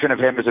acquisition of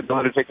him, his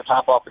ability to take the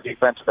top off the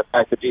defense, and the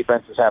fact that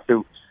defenses have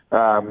to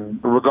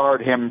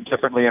regard him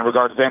differently and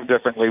regard them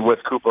differently with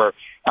Cooper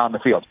on the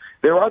field.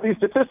 There are these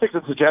statistics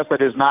that suggest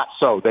that is not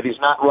so, that he's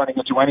not running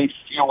into any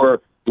fewer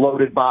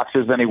loaded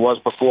boxes than he was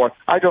before.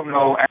 I don't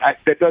know.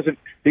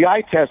 The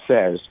eye test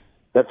says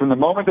that from the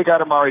moment they got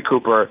Amari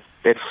Cooper,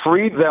 it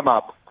freed them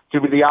up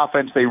to be the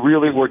offense they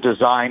really were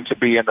designed to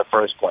be in the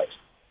first place.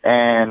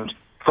 And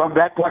from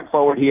that point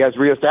forward, he has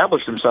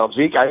reestablished himself.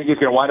 Zeke, I think he's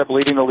going to wind up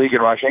leading the league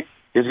in rushing.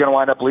 He's going to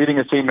wind up leading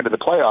his team into the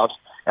playoffs.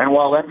 And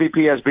while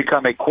MVP has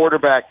become a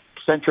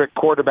quarterback-centric,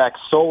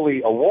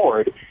 quarterback-solely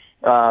award,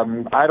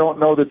 I don't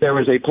know that there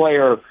is a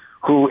player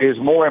who is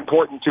more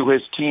important to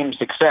his team's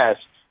success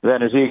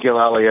than Ezekiel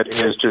Elliott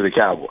is to the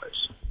Cowboys.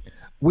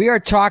 We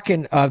are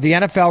talking the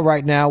NFL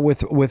right now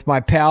with my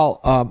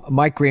pal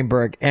Mike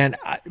Greenberg. And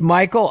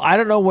Michael, I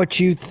don't know what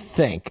you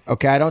think.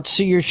 Okay, I don't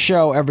see your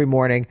show every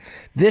morning.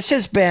 This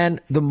has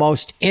been the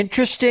most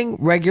interesting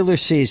regular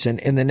season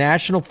in the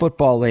National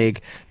Football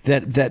League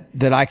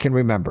that I can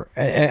remember.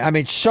 I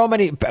mean, so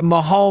many.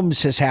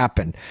 Mahomes has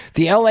happened.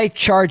 The LA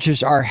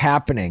Chargers are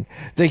happening.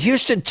 The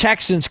Houston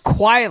Texans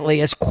quietly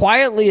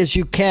as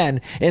you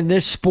can in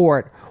this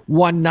sport,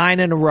 won 9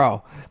 in a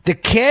row. The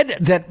kid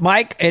that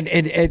Mike, and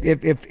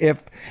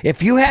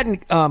if you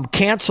hadn't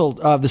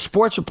canceled the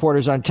sports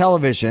reporters on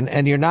television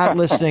and you're not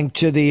listening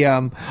to the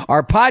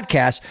our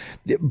podcast,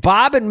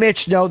 Bob and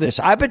Mitch know this.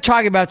 I've been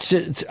talking about.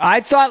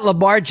 I thought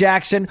Lamar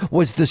Jackson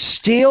was the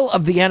steal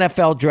of the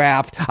NFL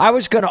draft. I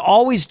was going to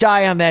always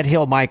die on that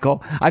hill,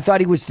 Michael. I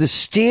thought he was the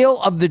steal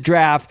of the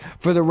draft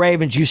for the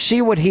Ravens. You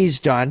see what he's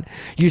done.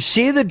 You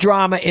see the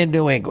drama in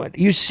New England.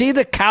 You see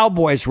the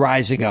Cowboys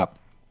rising up.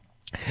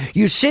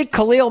 You see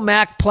Khalil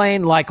Mack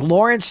playing like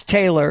Lawrence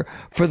Taylor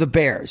for the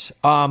Bears.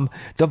 The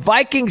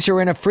Vikings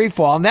are in a free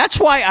fall. And that's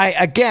why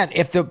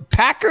if the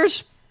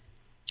Packers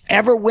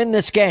ever win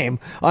this game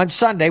on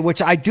Sunday,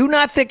 which I do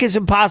not think is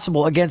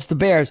impossible against the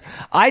Bears,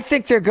 I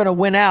think they're going to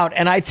win out.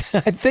 And I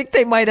think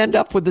they might end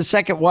up with the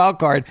second wild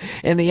card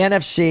in the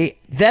NFC,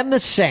 then the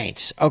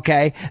Saints,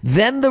 okay?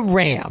 Then the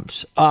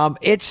Rams.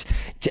 It's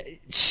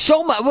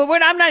so much.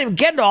 I'm not even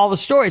getting to all the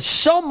stories.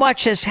 So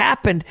much has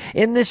happened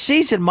in this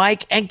season,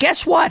 Mike. And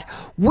guess what?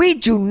 We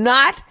do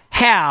not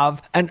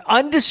have an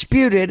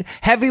undisputed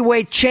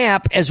heavyweight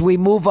champ as we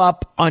move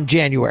up on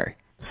January.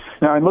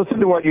 Now, and listen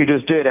to what you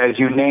just did as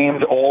you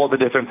named all the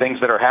different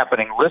things that are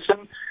happening.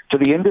 Listen to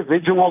the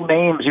individual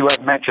names you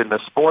have mentioned. The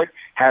sport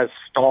has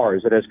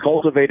stars. It has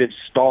cultivated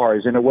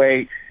stars in a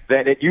way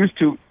that it used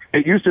to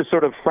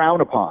sort of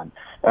frown upon.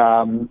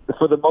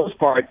 For the most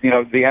part, the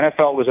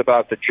NFL was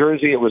about the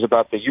jersey, it was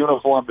about the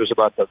uniform, it was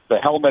about the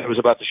helmet, it was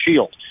about the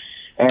shield.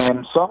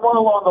 And somewhere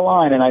along the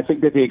line, and I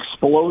think that the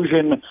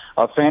explosion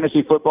of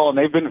fantasy football, and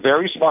they've been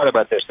very smart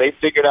about this, they've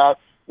figured out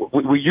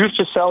we used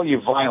to sell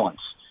you violence.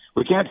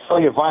 We can't sell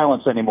you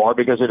violence anymore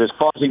because it is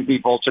causing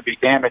people to be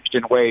damaged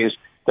in ways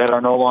that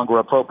are no longer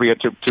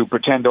appropriate to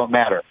pretend don't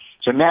matter.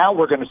 So now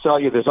we're going to sell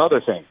you this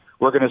other thing.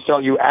 We're going to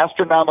sell you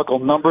astronomical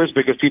numbers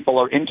because people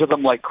are into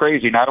them like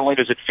crazy. Not only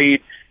does it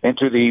feed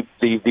into the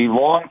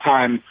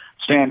long-time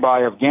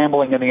standby of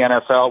gambling in the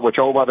NFL, which,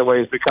 oh, by the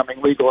way, is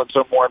becoming legal, and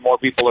so more and more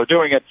people are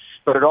doing it,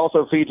 but it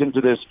also feeds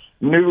into this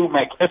new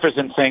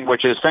magnificent thing,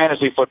 which is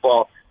fantasy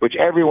football, which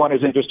everyone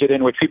is interested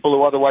in, which people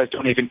who otherwise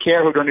don't even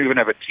care, who don't even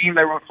have a team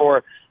they root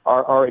for,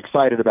 are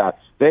excited about.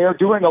 They are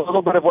doing a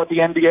little bit of what the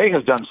NBA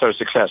has done so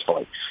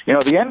successfully. You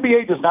know, the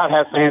NBA does not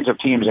have fans of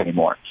teams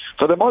anymore.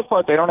 For the most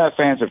part, they don't have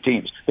fans of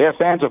teams. They have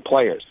fans of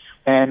players.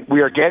 And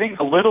we are getting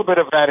a little bit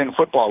of that in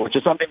football, which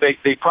is something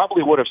they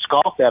probably would have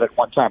scoffed at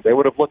one time. They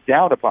would have looked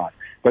down upon.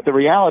 But the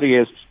reality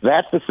is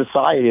that's the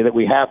society that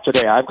we have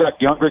today. I've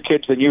got younger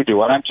kids than you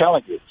do, and I'm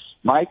telling you,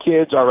 my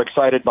kids are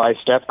excited by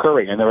Steph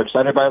Curry, and they're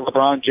excited by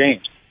LeBron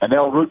James, and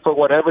they'll root for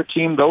whatever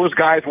team those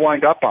guys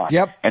wind up on.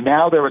 Yep. And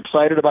now they're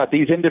excited about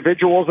these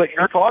individuals that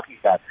you're talking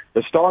about.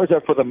 The stars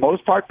have, for the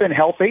most part, been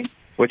healthy,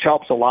 which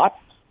helps a lot,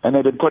 and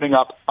they've been putting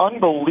up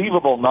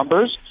unbelievable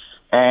numbers.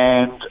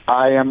 And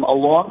I am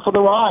along for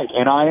the ride,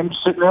 and I am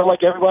sitting there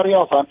like everybody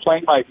else. I'm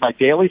playing my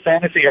daily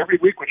fantasy every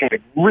week, which I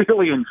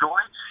really enjoy.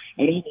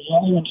 And even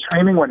yelling and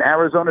screaming when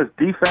Arizona's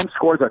defense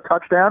scores a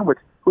touchdown, which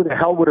who the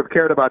hell would have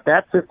cared about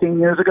that 15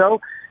 years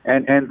ago?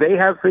 And they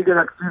have figured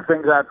a few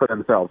things out for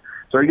themselves.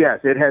 So,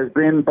 yes, it has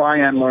been, by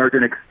and large,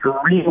 an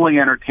extremely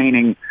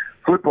entertaining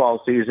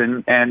football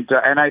season, and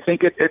I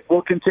think it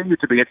will continue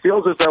to be. It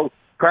feels as though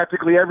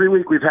practically every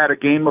week we've had a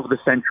game of the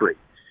century.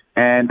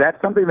 And that's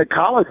something that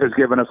college has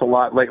given us a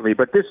lot lately.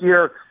 But this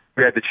year,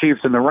 we had the Chiefs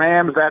and the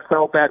Rams. That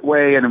felt that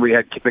way. And then we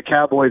had the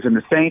Cowboys and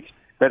the Saints.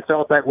 That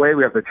felt that way.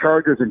 We have the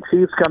Chargers and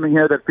Chiefs coming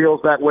here. That feels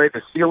that way.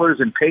 The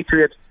Steelers and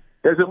Patriots.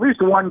 There's at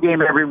least one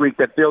game every week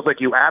that feels like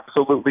you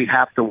absolutely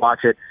have to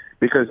watch it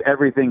because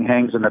everything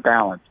hangs in the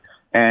balance.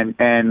 And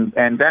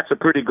that's a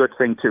pretty good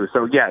thing, too.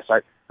 So, yes,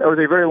 that was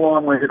a very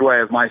long-winded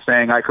way of my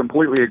saying I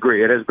completely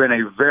agree. It has been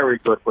a very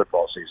good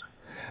football season.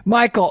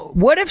 Michael,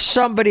 what if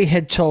somebody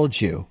had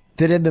told you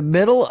that in the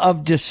middle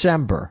of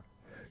December,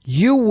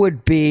 you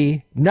would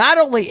be not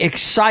only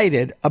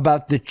excited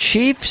about the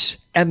Chiefs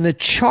and the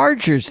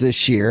Chargers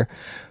this year,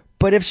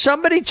 but if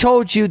somebody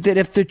told you that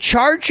if the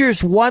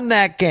Chargers won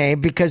that game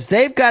because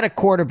they've got a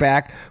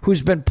quarterback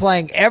who's been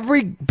playing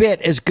every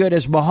bit as good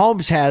as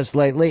Mahomes has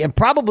lately and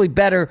probably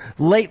better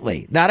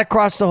lately, not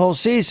across the whole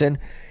season,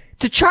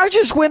 the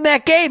Chargers win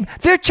that game,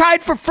 they're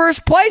tied for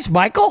first place,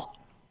 Michael.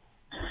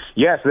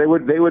 Yes, they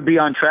would be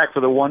on track for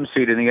the 1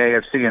 seed in the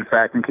AFC, in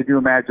fact. And could you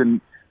imagine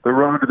the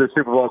road to the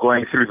Super Bowl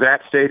going through that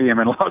stadium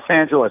in Los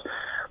Angeles?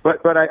 But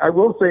I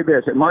will say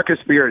this, Marcus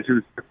Spears,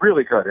 who's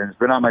really good and has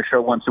been on my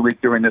show once a week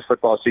during this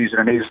football season,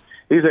 and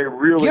he's a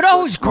really You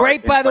know who's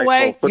great, by the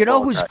way? You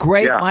know who's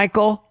great, yeah.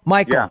 Michael?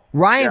 Yeah.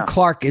 Ryan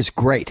Clark is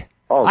great.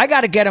 Oh, I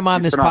got to get him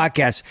on this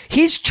podcast.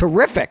 He's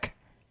terrific.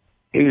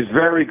 He's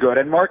very good.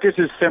 And Marcus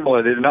is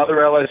similar. There's another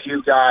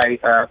LSU guy.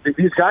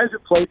 These guys who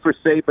played for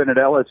Saban at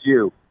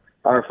LSU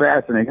are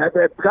fascinating.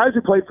 Guys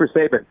who played for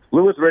Saban.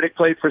 Louis Riddick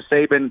played for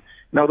Saban.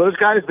 No, those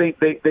guys,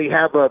 they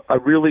have a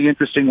really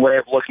interesting way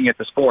of looking at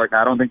the sport,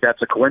 and I don't think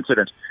that's a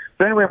coincidence.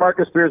 But anyway,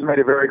 Marcus Spears made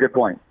a very good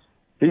point.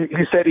 He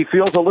said he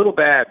feels a little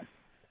bad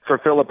for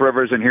Phillip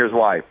Rivers, and here's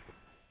why.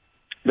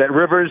 That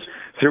Rivers,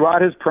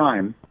 throughout his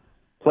prime,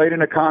 played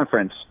in a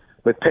conference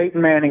with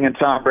Peyton Manning and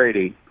Tom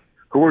Brady,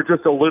 who were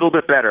just a little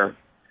bit better,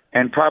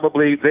 and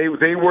probably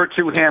they were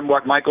to him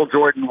what Michael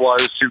Jordan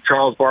was to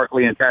Charles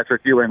Barkley and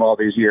Patrick Ewing all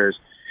these years.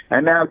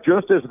 And now,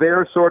 just as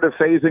they're sort of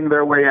phasing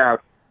their way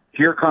out,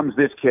 here comes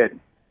this kid,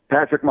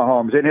 Patrick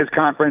Mahomes, in his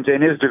conference,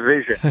 in his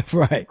division,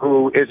 right,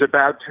 who is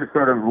about to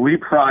sort of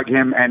leapfrog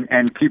him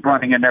and keep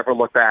running and never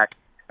look back.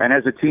 And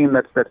has a team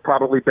that's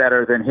probably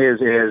better than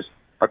his is,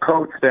 a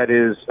coach that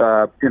is,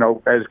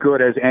 as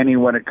good as any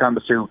when it comes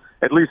to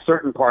at least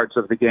certain parts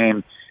of the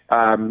game.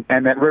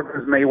 And that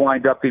Rivers may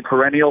wind up the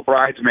perennial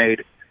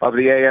bridesmaid of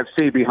the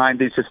AFC behind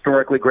these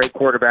historically great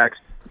quarterbacks.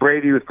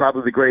 Brady, who's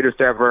probably the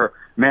greatest ever,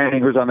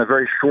 Manning, who's on the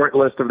very short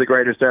list of the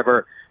greatest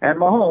ever, and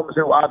Mahomes,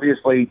 who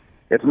obviously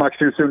it's much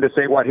too soon to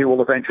say what he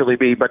will eventually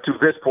be, but to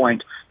this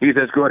point, he's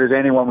as good as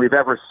anyone we've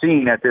ever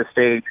seen at this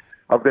stage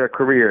of their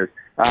careers.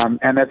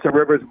 And that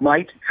Rivers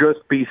might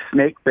just be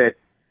snake bit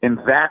in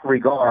that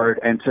regard,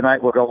 and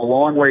tonight will go a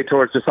long way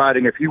towards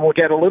deciding if he will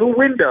get a little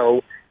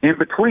window in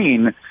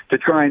between to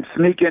try and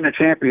sneak in a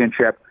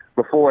championship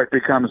before it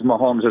becomes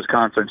Mahomes'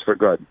 conference for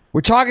good.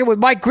 We're talking with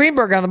Mike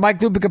Greenberg on the Mike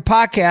Lupica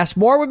podcast.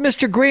 More with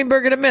Mr.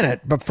 Greenberg in a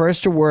minute, but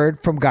first a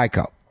word from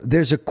Geico.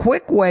 There's a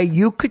quick way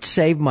you could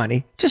save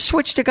money. Just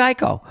switch to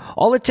Geico.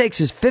 All it takes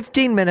is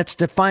 15 minutes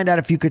to find out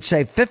if you could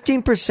save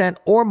 15%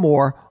 or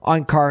more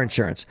on car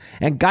insurance.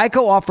 And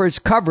Geico offers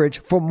coverage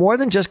for more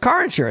than just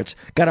car insurance.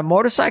 Got a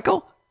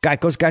motorcycle?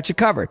 Geico's got you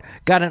covered.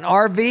 Got an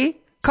RV?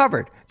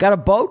 Covered. Got a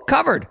boat?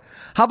 Covered.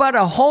 How about a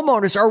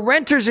homeowner's or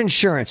renter's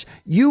insurance?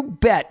 You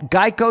bet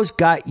Geico's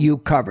got you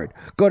covered.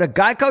 Go to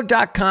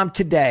geico.com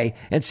today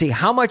and see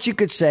how much you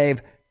could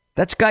save.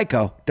 That's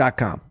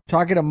geico.com.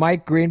 Talking to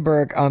Mike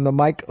Greenberg on the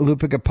Mike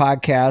Lupica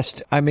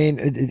podcast. I mean,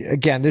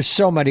 again, there's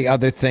so many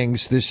other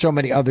things. There's so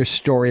many other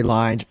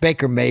storylines.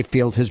 Baker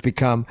Mayfield has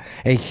become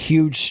a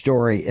huge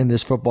story in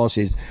this football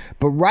season.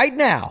 But right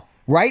now,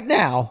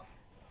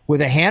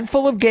 with a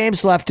handful of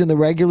games left in the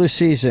regular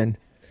season,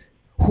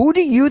 who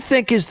do you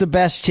think is the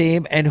best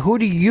team? And who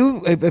do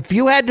you, if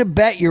you had to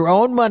bet your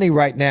own money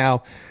right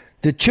now,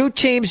 the two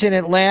teams in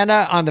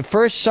Atlanta on the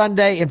first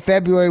Sunday in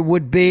February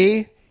would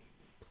be?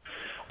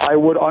 I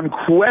would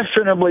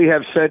unquestionably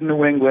have said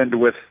New England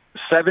with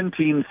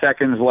 17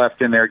 seconds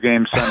left in their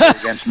game Sunday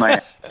against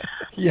Miami.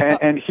 Yeah.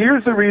 And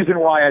here's the reason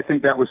why I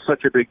think that was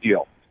such a big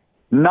deal.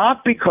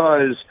 Not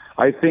because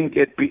I think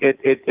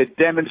it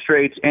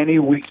demonstrates any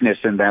weakness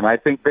in them. I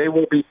think they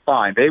will be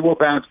fine. They will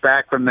bounce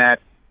back from that.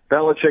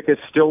 Belichick is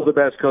still the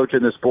best coach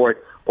in the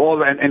sport.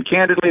 And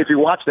candidly, if you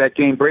watch that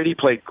game, Brady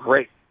played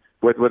great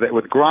with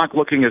Gronk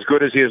looking as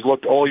good as he has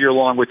looked all year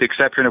long, with the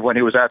exception of when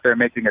he was out there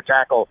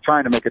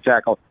trying to make a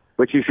tackle,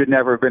 which he should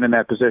never have been in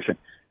that position.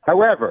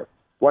 However,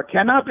 what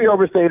cannot be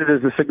overstated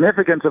is the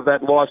significance of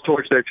that loss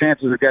towards their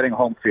chances of getting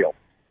home field.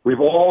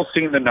 We've all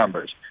seen the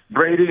numbers.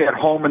 Brady at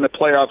home in the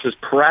playoffs is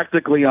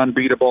practically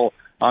unbeatable.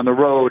 On the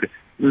road,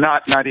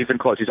 not even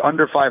close. He's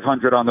under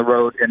 500 on the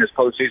road in his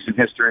postseason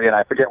history, and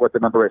I forget what the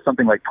number is,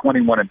 something like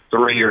 21-3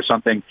 or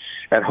something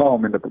at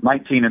home, in the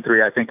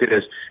 19-3, I think it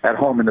is, at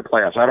home in the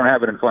playoffs. I don't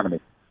have it in front of me.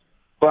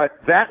 But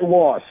that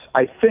loss,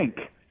 I think,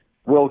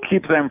 will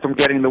keep them from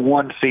getting the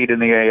 1 seed in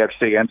the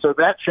AFC. And so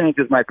that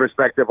changes my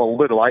perspective a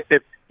little.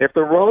 If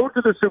the road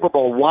to the Super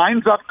Bowl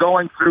winds up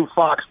going through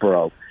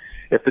Foxborough,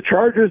 if the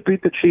Chargers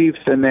beat the Chiefs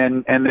and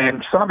then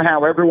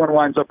somehow everyone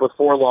winds up with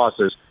 4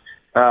 losses,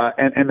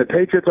 and the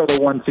Patriots are the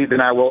 1 seed,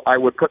 then I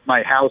would put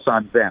my house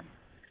on them.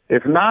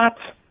 If not,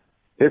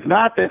 then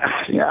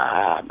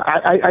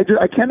I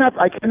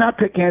cannot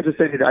pick Kansas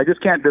City. I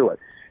just can't do it.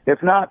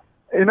 If not,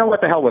 you know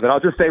what, the hell with it. I'll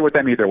just stay with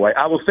them either way.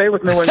 I will stay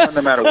with New England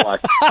no matter what.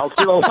 I'll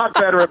feel a lot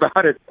better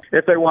about it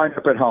if they wind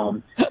up at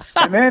home.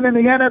 And then in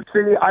the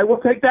NFC, I will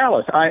take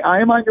Dallas. I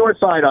am on your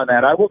side on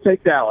that. I will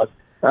take Dallas.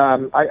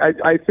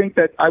 I think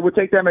that I would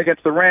take them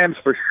against the Rams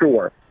for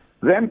sure.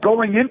 Then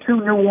going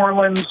into New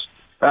Orleans,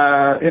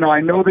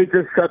 I know they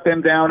just shut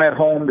them down at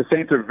home. The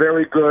Saints are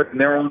very good in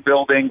their own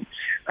building.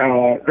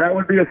 That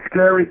would be a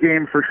scary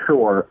game for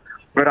sure.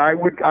 But I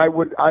would,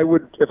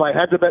 if I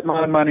had to bet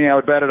my own money, I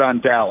would bet it on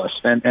Dallas,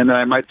 and then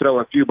I might throw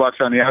a few bucks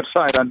on the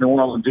outside on New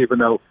Orleans, even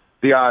though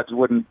the odds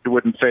wouldn't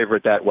favor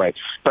it that way.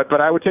 But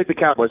I would take the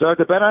Cowboys. If I had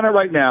to bet on it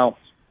right now,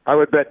 I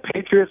would bet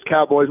Patriots,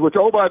 Cowboys, which,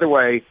 oh, by the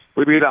way,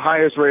 would be the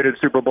highest rated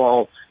Super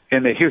Bowl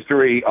in the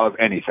history of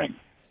anything.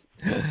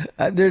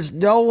 There's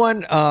no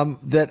one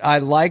that I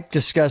like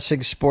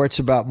discussing sports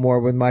about more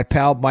with my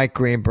pal Mike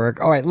Greenberg.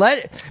 All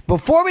right,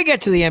 before we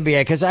get to the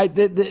NBA, because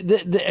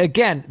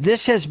again,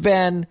 this has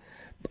been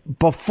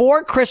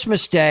before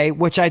Christmas Day,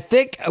 which I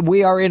think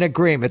we are in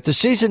agreement. The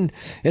season,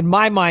 in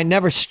my mind,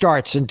 never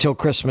starts until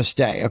Christmas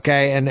Day.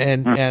 Okay,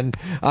 and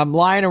I'm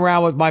lying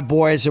around with my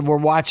boys, and we're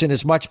watching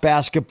as much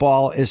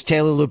basketball as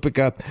Taylor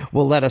Lupica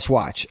will let us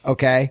watch.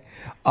 Okay,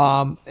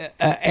 and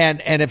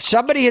if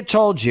somebody had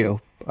told you,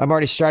 I'm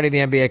already starting the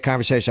NBA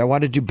conversation, I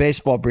want to do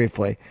baseball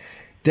briefly,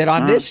 that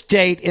on this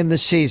date in the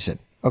season,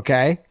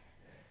 okay,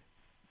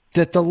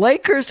 that the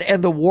Lakers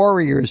and the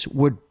Warriors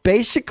would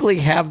basically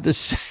have the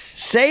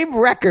same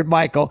record,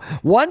 Michael.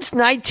 One's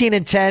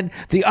 19-10,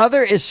 the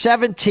other is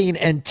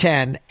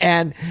 17-10,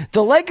 and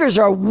the Lakers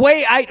are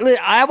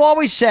I've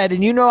always said,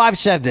 and you know I've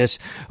said this,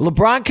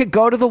 LeBron could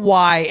go to the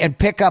Y and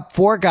pick up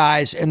 4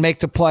 guys and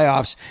make the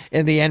playoffs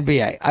in the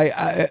NBA.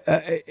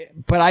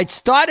 But I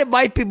thought it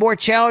might be more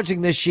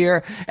challenging this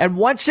year, and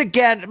once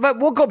again, but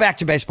we'll go back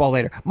to baseball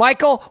later.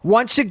 Michael,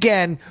 once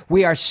again,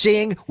 we are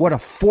seeing what a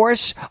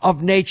force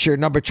of nature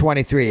number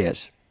 23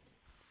 is.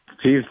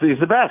 He's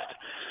the best.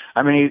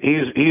 I mean,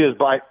 he is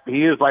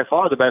by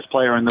far the best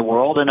player in the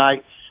world. And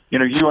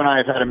you and I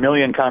have had a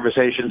million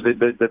conversations,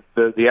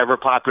 the ever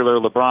popular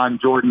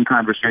LeBron Jordan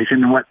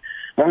conversation. And what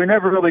we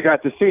never really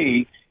got to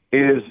see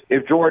is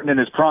if Jordan in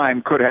his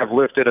prime could have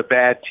lifted a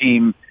bad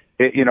team,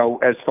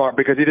 as far,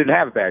 because he didn't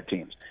have bad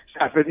teams.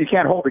 You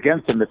can't hold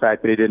against him the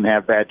fact that he didn't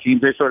have bad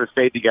teams. They sort of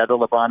stayed together.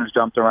 LeBron has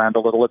jumped around a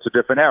little. It's a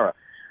different era.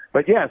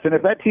 But yes, and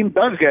if that team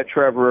does get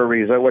Trevor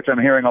Ariza, which I'm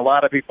hearing a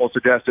lot of people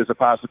suggest is a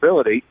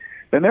possibility,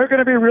 then they're going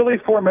to be really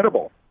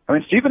formidable. I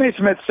mean, Stephen A.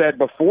 Smith said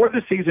before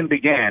the season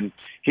began,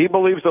 he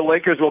believes the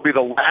Lakers will be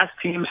the last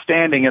team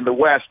standing in the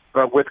West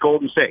with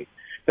Golden State.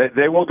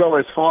 They will go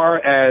as far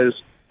in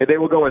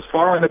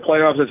the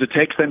playoffs as it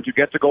takes them to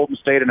get to Golden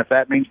State, and if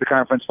that means the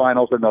conference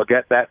finals, then they'll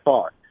get that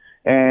far.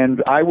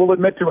 And I will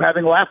admit to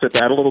having laughed at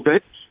that a little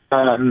bit,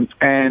 and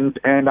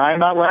I'm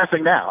not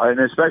laughing now, and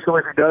especially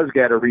if he does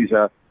get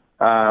Ariza.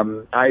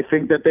 I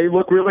think that they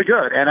look really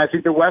good, and I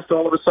think the West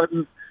all of a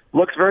sudden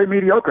looks very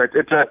mediocre.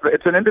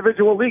 It's an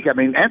individual league. I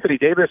mean, Anthony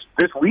Davis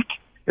this week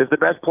is the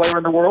best player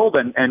in the world,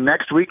 and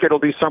next week it'll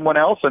be someone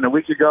else, and a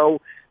week ago,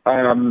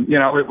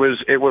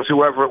 it was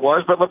whoever it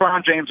was. But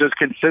LeBron James is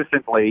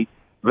consistently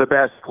the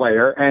best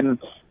player, and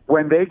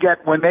when they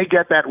get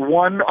that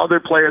one other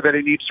player that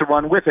he needs to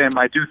run with him,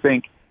 I do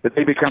think that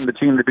they become the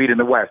team to beat in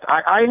the West.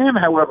 I am,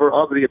 however,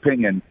 of the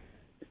opinion,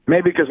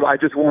 maybe because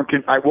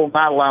I will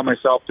not allow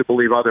myself to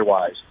believe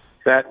otherwise,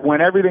 that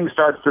when everything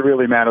starts to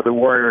really matter, the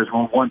Warriors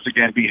will once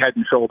again be head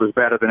and shoulders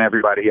better than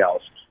everybody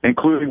else,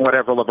 including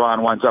whatever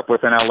LeBron winds up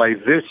with in LA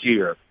this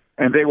year.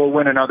 And they will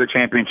win another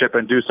championship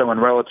and do so in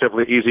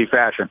relatively easy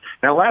fashion.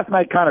 Now, last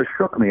night kind of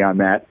shook me on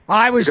that.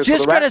 I was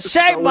just going to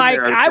say,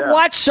 Mike, I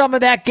watched some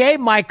of that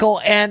game, Michael,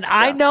 and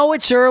I know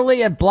it's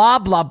early and blah,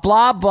 blah,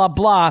 blah, blah,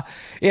 blah.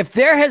 If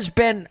there has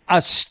been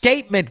a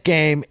statement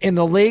game in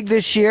the league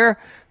this year,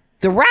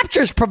 the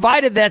Raptors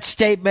provided that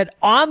statement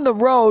on the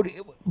road,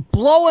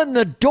 blowing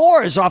the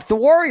doors off the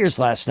Warriors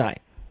last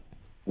night.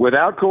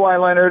 Without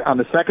Kawhi Leonard on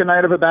the second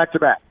night of a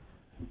back-to-back.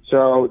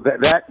 So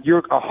that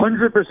you're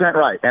 100%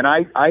 right. And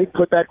I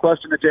put that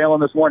question to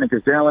Jalen this morning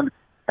because Jalen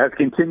has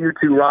continued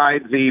to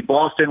ride the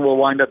Boston will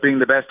wind up being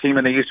the best team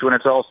in the East when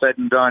it's all said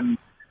and done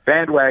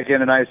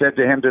bandwagon. And I said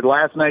to him, did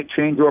last night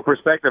change your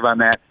perspective on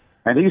that?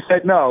 And he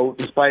said no,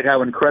 despite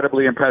how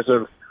incredibly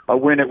impressive a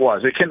win it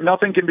was.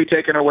 Nothing can be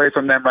taken away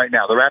from them right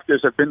now. The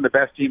Raptors have been the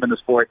best team in the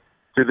sport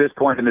to this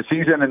point in the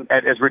season. And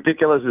as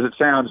ridiculous as it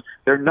sounds,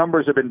 their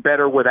numbers have been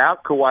better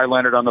without Kawhi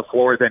Leonard on the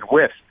floor than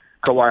with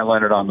Kawhi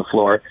Leonard on the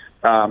floor.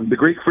 The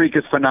Greek Freak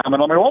is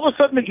phenomenal. I mean, all of a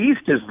sudden the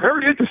East is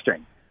very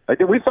interesting. Like,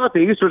 we thought the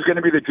East was going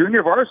to be the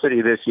junior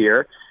varsity this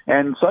year,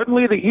 and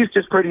suddenly the East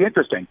is pretty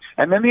interesting.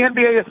 And then the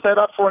NBA is set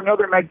up for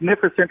another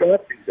magnificent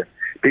offseason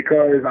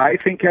because I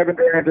think Kevin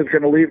Durant is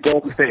going to leave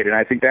Golden State, and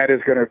I think that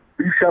is going to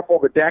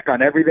reshuffle the deck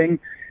on everything.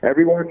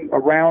 Everyone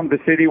around the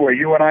city where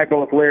you and I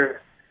both live,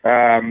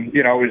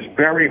 is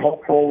very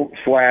hopeful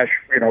 /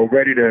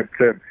 ready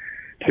to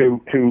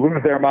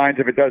lose their minds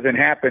if it doesn't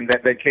happen,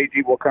 that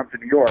KD will come to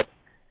New York.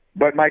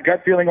 But my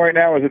gut feeling right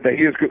now is that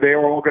they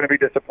are all going to be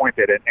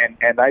disappointed.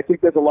 And I think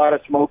there's a lot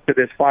of smoke to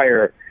this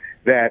fire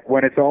that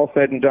when it's all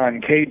said and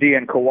done, KD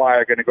and Kawhi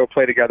are going to go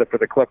play together for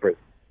the Clippers.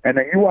 And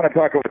then you want to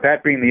talk about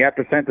that being the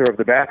epicenter of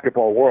the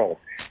basketball world.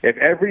 If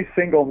every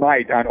single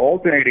night, on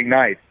alternating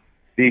nights,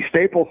 the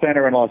Staples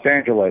Center in Los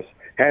Angeles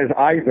has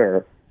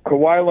either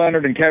Kawhi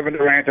Leonard and Kevin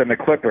Durant and the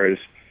Clippers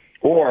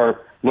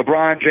or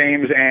LeBron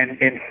James and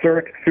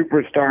insert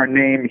superstar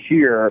name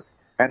here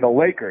and the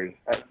Lakers,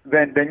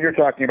 then you're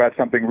talking about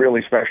something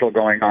really special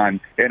going on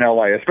in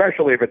LA,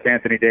 especially if it's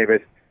Anthony Davis,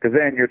 because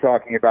then you're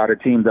talking about a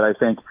team that I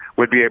think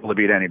would be able to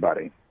beat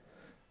anybody.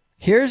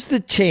 Here's the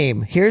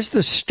team. Here's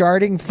the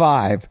starting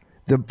five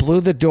that blew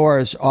the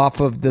doors off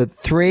of the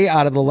 3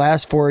 out of the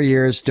last 4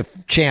 years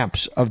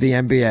champs of the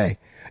NBA.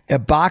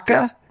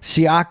 Ibaka,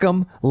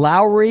 Siakam,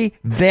 Lowry,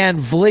 Van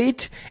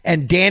Vliet,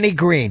 and Danny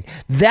Green.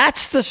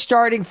 That's the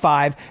starting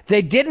five.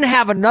 They didn't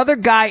have another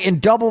guy in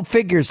double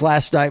figures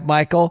last night,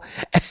 Michael,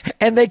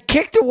 and they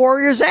kicked the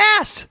Warriors'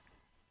 ass.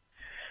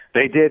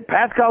 They did.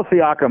 Pascal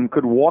Siakam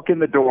could walk in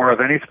the door of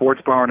any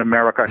sports bar in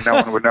America and no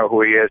one would know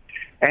who he is.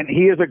 And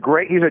he's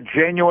a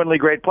genuinely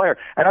great player.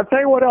 And I'll tell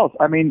you what else.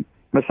 I mean,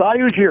 Masai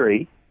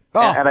Ujiri,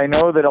 and I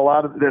know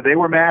that they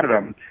were mad at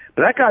him,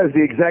 but that guy is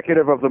the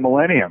executive of the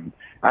millennium.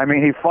 I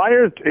mean, he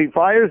fires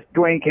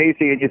Dwayne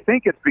Casey, and you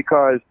think it's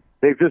because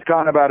they've just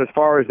gone about as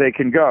far as they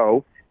can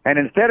go. And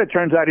instead, it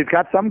turns out he's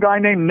got some guy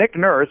named Nick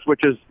Nurse,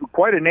 which is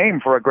quite a name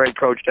for a great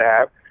coach to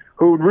have,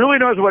 who really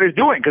knows what he's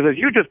doing. Because as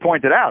you just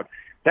pointed out,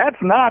 that's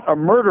not a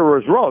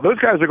murderer's row. Those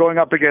guys are going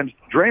up against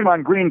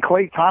Draymond Green,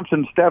 Klay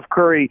Thompson, Steph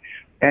Curry,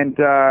 and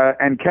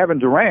Kevin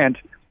Durant,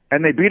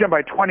 and they beat them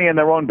by 20 in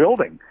their own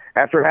building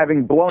after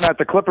having blown out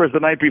the Clippers the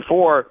night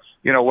before,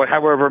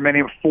 however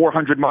many,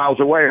 400 miles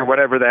away or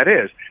whatever that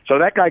is. So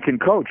that guy can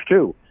coach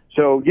too.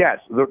 So yes,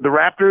 the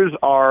Raptors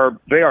are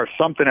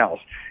something else.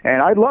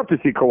 And I'd love to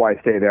see Kawhi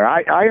stay there.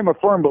 I am a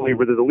firm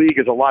believer that the league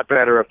is a lot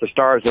better if the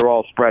stars are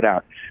all spread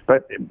out.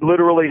 But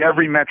literally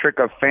every metric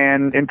of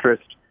fan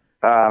interest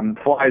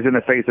flies in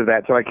the face of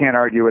that, so I can't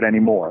argue it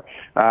anymore.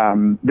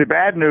 The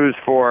bad news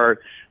for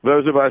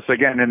those of us,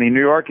 again, in the New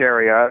York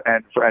area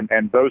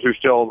and those who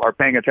still are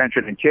paying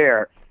attention and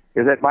care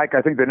is that, Mike,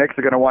 I think the Knicks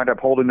are going to wind up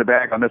holding the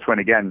bag on this one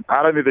again.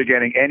 I don't think they're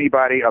getting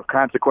anybody of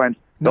consequence.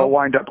 They'll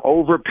wind up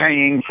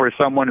overpaying for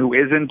someone who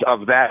isn't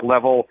of that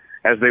level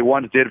as they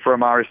once did for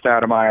Amari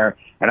Stoudemire,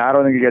 and I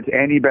don't think it gets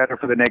any better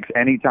for the Knicks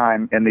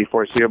anytime in the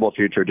foreseeable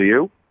future. Do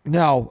you?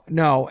 No.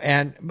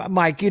 And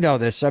Mike, you know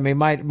this. I mean,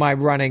 my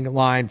running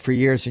line for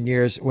years and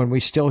years, when we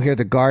still hear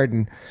the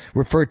Garden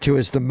referred to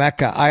as the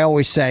Mecca, I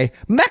always say,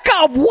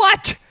 Mecca of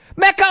what?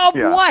 Mecca of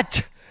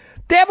what?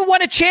 They haven't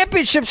won a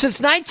championship since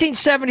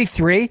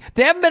 1973.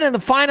 They haven't been in the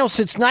finals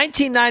since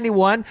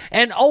 1991.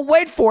 And, oh,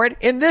 wait for it,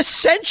 in this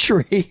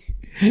century,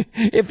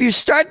 if you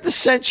start the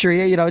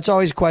century, it's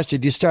always a question.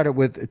 Do you start it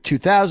with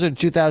 2000,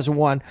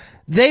 2001?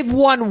 They've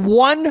won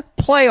one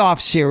playoff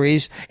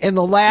series in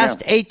the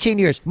last 18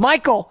 years.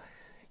 Michael,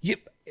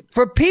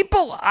 for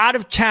people out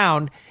of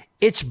town,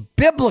 it's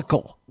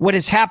biblical what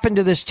has happened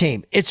to this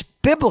team. It's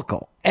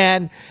biblical.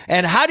 And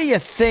how do you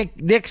think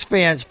Knicks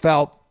fans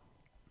felt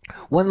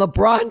when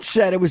LeBron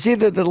said it was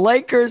either the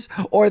Lakers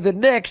or the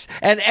Knicks,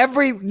 and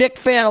every Knicks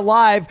fan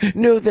alive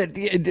knew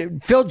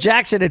that Phil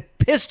Jackson had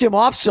pissed him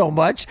off so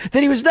much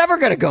that he was never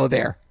going to go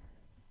there?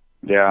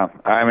 Yeah,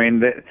 I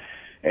mean,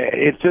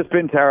 it's just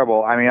been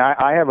terrible. I mean,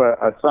 I have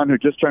a son who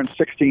just turned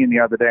 16 the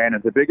other day and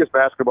is the biggest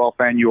basketball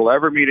fan you will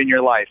ever meet in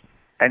your life.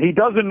 And he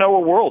doesn't know a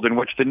world in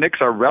which the Knicks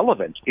are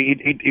relevant. He's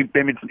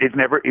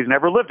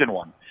never lived in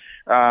one.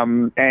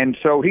 And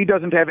so he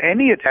doesn't have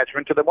any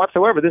attachment to them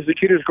whatsoever. This is a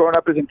kid who's grown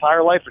up his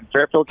entire life in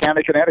Fairfield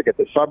County, Connecticut,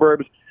 the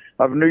suburbs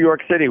of New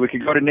York City. We can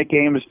go to Knicks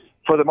games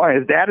for the money.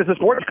 His dad is a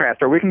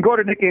sportscaster. We can go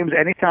to Knicks games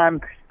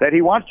anytime that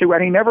he wants to,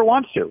 and he never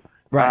wants to.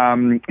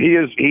 Right. He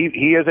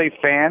is a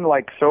fan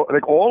like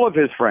all of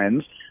his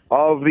friends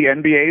of the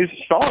NBA's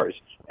stars,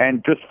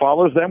 and just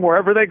follows them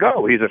wherever they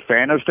go. He's a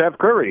fan of Steph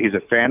Curry. He's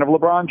a fan of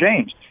LeBron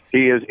James.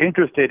 He is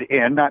interested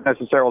in, not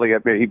necessarily,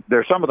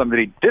 there's some of them that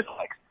he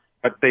dislikes,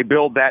 but they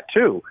build that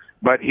too.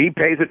 But he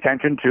pays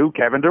attention to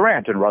Kevin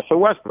Durant and Russell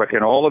Westbrook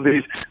and all of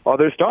these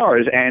other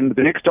stars, and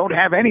the Knicks don't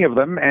have any of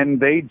them, and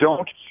they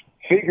don't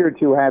figure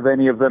to have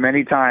any of them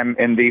anytime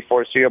in the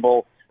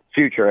foreseeable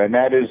future. And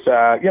that is,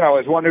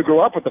 as one who grew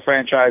up with the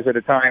franchise at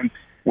a time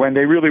when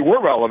they really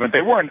were relevant.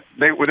 They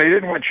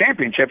didn't win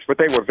championships, but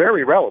they were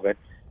very relevant.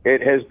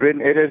 It has been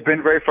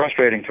very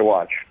frustrating to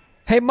watch.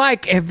 Hey,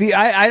 Mike,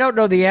 I don't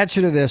know the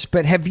answer to this,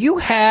 but have you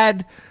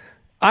had?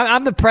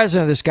 I'm the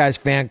president of this guy's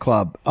fan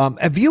club.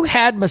 Have you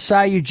had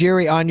Masai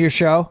Ujiri on your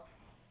show?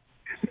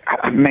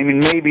 I mean,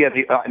 maybe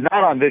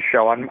not on this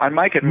show. On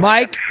Mike and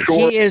Mike,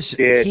 sure he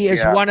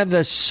is one of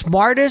the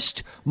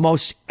smartest,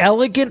 most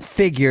elegant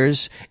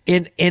figures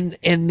in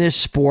this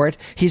sport.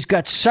 He's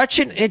got such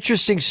an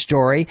interesting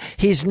story.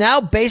 He's now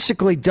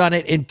basically done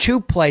it in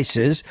two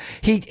places.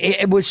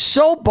 It was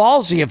so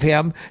ballsy of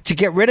him to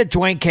get rid of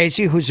Dwayne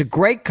Casey, who's a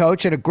great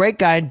coach and a great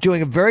guy and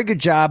doing a very good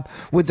job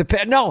with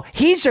the. No,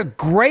 he's a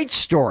great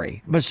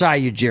story,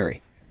 Masai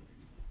Ujiri.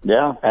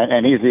 Yeah,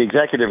 and he's the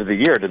executive of the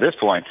year to this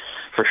point.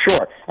 For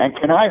sure. And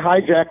can I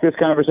hijack this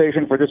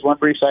conversation for just one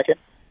brief second?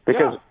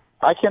 Because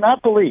I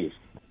cannot believe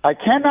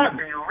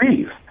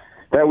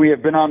that we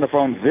have been on the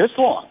phone this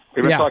long.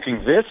 We've been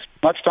talking this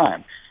much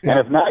time and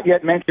have not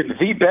yet mentioned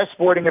the best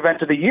sporting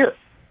event of the year.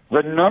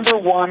 The number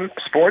one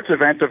sports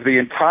event of the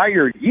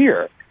entire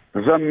year,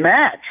 the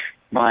match,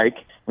 Mike.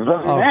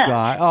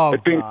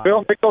 Between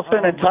Phil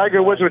Mickelson and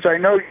Tiger Woods, which I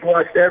know you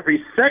watched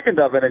every second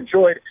of and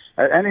enjoyed.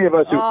 Any of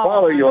us who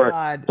follow your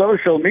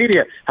social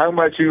media, how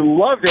much you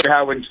loved it,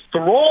 how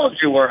enthralled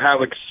you were,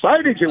 how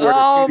excited you were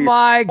to see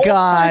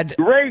these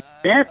great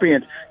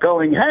champions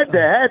going head to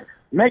head,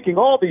 making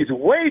all these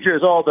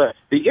wagers, all the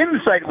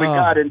insight we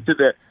got into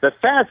the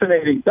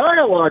fascinating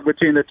dialogue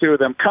between the two of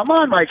them. Come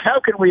on, Mike, how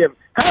can we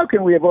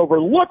have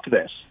overlooked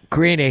this?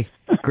 Greeny.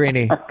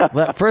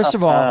 First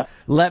of all,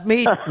 let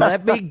me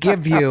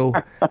give you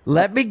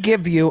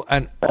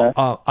an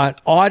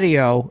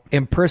audio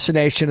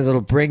impersonation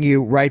that'll bring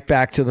you right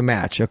back to the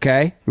match.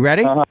 Okay, you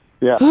ready?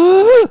 Yeah.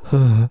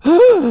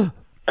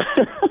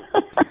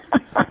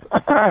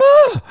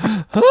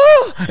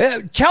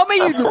 Tell me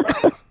you.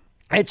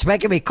 It's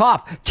making me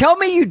cough. Tell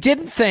me you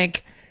didn't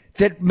think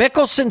that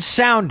Mickelson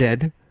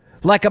sounded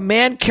like a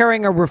man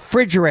carrying a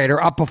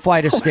refrigerator up a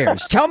flight of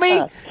stairs. Tell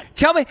me,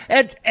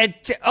 and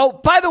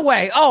by the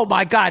way, oh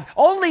my God,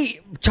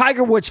 only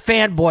Tiger Woods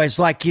fanboys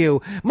like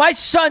you. My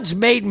sons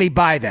made me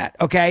buy that,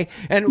 okay?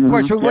 And of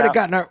course, we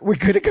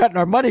could have gotten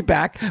our money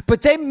back,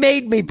 but they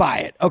made me buy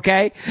it,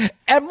 okay?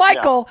 And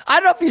Michael, I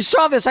don't know if you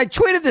saw this. I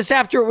tweeted this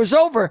after it was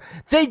over.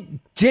 They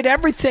did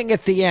everything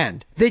at the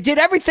end.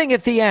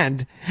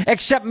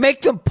 Except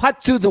make them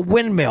putt through the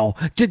windmill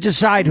to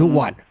decide who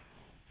won.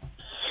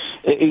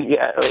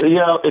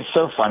 It's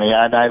so funny,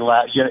 and I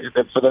laugh.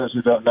 For those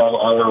who don't know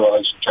our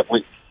relationship,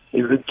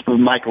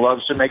 Mike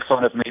loves to make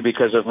fun of me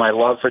because of my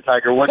love for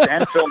Tiger Woods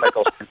and Phil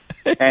Mickelson.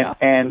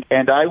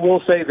 And I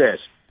will say this,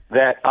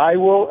 that I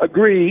will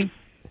agree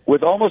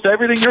with almost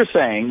everything you're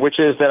saying, which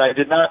is that I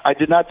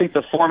did not think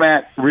the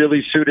format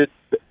really suited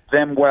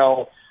them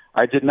well.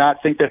 I did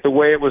not think that the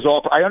way it was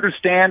all. I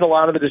understand a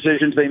lot of the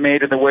decisions they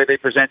made and the way they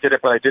presented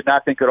it, but I did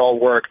not think it all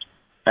worked.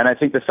 And I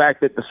think the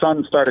fact that the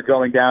sun started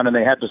going down and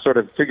they had to sort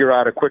of figure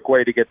out a quick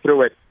way to get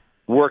through it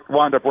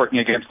wound up working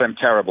against them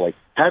terribly.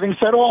 Having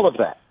said all of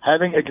that,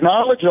 having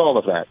acknowledged all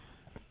of that,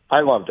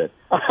 I loved it.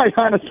 I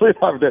honestly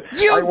loved it.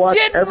 You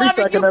didn't love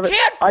it. You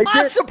can't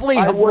possibly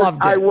have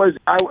loved it.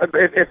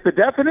 If the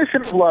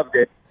definition of loved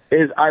it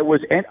is I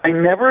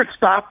never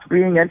stopped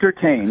being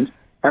entertained,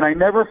 and I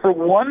never for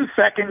 1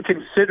 second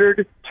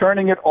considered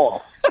turning it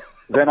off,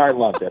 then I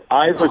loved it.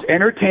 I was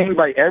entertained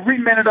by every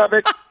minute of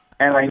it.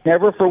 And I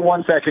never for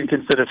 1 second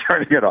considered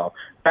turning it off.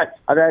 That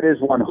is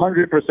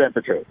 100%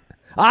 the truth.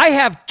 I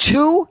have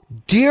two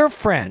dear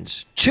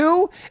friends,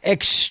 two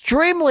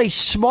extremely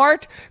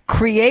smart,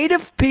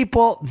 creative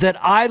people that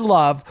I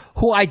love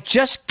who I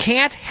just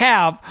can't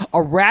have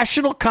a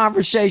rational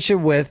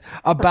conversation with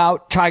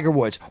about Tiger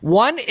Woods.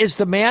 One is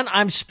the man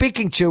I'm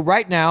speaking to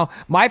right now,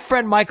 my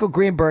friend Michael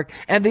Greenberg,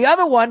 and the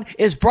other one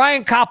is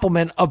Brian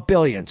Koppelman of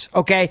Billions,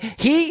 okay?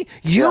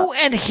 You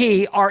and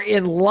he are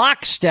in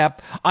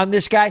lockstep on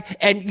this guy,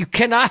 and you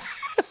cannot...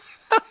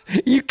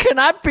 You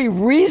cannot be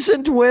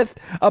reasoned with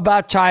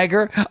about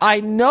Tiger.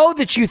 I know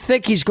that you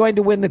think he's going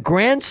to win the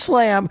Grand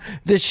Slam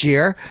this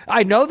year.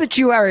 I know that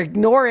you are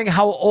ignoring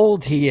how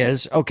old he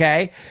is,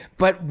 okay?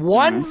 But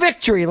one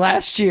victory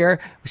last year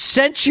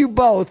sent you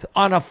both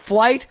on a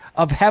flight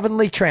of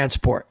heavenly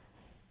transport.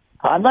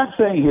 I'm not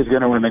saying he's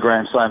going to win the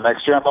Grand Slam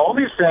next year. I'm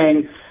only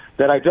saying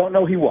that I don't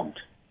know he won't.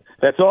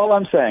 That's all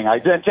I'm saying.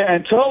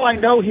 Until I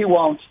know he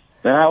won't,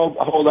 then I'll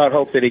hold out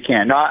hope that he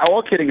can. Now,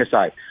 all kidding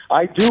aside,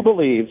 I do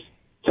believe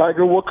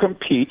Tiger will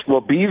compete, will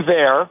be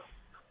there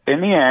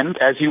in the end,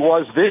 as he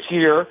was this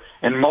year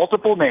in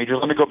multiple majors.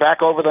 Let me go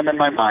back over them in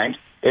my mind.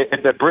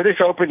 At the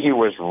British Open, he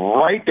was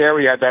right there.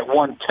 He had that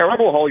one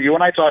terrible hole. You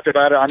and I talked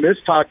about it on this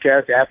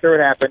podcast after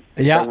it happened.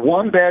 Yeah. The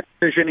one bad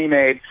decision he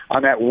made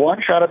on that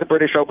one shot at the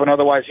British Open.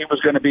 Otherwise, he was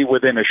going to be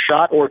within a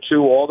shot or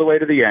two all the way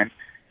to the end.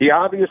 He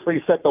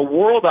obviously set the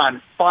world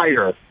on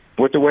fire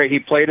with the way he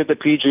played at the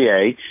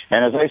PGA.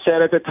 And as I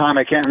said at the time,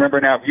 I can't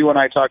remember now if you and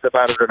I talked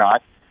about it or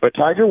not, but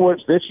Tiger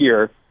Woods this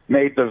year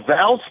made the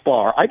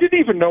Valspar. I didn't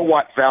even know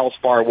what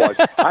Valspar was.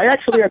 I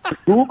actually had to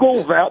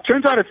Google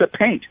Turns out it's a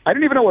paint. I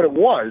didn't even know what it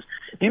was.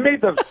 He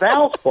made the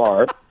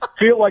Valspar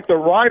feel like the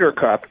Ryder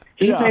Cup.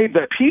 He made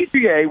the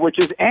PGA, which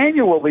is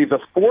annually the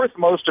fourth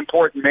most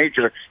important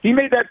major, he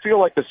made that feel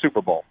like the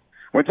Super Bowl.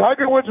 When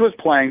Tiger Woods was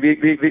playing,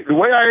 the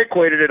way I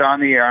equated it on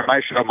the air on my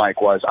show,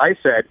 Mike, was I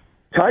said,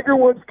 Tiger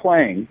Woods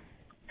playing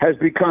has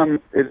become,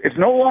 it's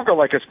no longer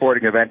like a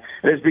sporting event.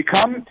 It has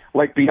become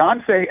like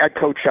Beyonce at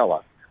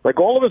Coachella. Like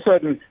all of a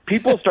sudden,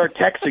 people start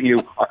texting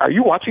you, are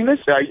you watching this?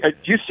 Do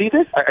you see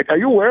this? Are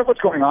you aware of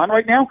what's going on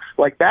right now?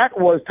 Like that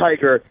was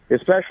Tiger,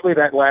 especially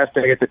that last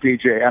day at the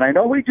PGA. And I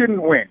know he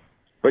didn't win,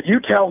 but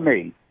you tell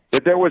me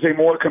that there was a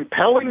more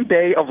compelling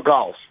day of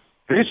golf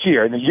this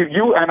year. And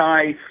you and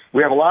I,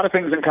 we have a lot of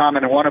things in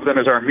common, and one of them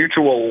is our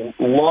mutual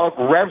love,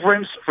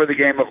 reverence for the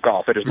game of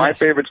golf. It is my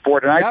favorite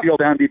sport, and I feel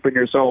down deep in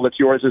your soul it's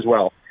yours as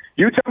well.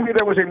 You tell me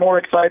there was a more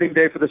exciting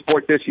day for the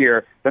sport this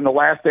year than the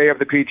last day of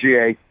the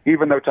PGA,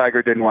 even though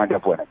Tiger didn't wind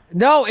up winning.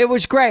 No, it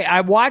was great.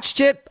 I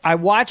watched it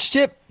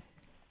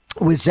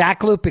with Zach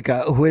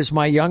Lupica, who is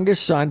my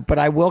youngest son, but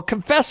I will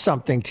confess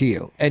something to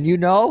you. And you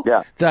know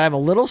that I'm a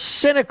little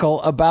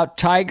cynical about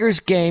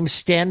Tiger's game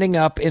standing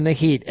up in the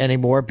heat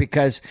anymore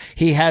because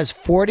he has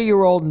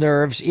 40-year-old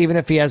nerves, even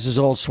if he has his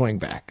old swing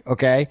back,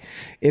 okay?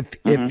 If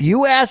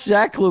you ask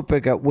Zach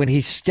Lupica when he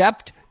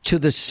stepped to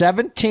the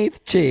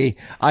 17th tee,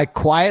 I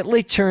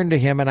quietly turned to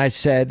him and I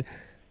said,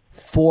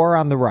 4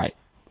 on the right.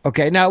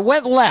 Okay, now it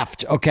went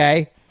left,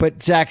 okay?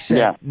 But Zach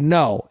said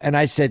no. And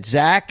I said,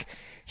 Zach,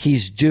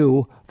 he's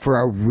due for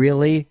a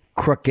really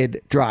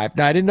crooked drive.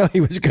 Now, I didn't know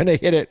he was going to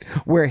hit it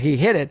where he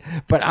hit it,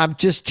 but I'm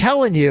just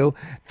telling you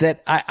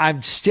that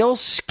I'm still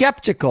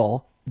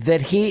skeptical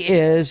that he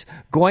is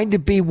going to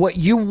be what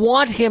you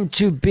want him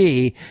to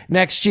be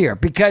next year.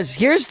 Because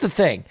here's the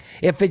thing.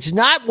 If it's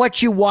not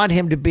what you want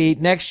him to be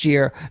next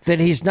year, then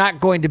he's not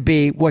going to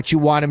be what you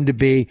want him to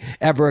be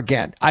ever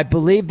again. I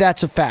believe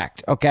that's a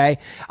fact, okay?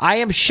 I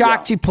am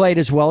shocked he played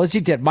as well as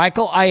he did.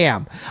 Michael, I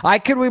am. I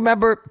can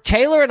remember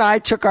Taylor and I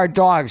took our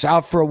dogs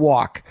out for a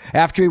walk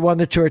after he won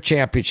the Tour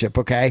Championship,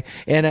 okay?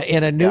 In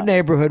a new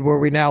neighborhood where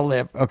we now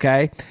live,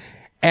 okay?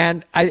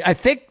 And I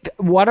think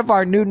one of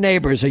our new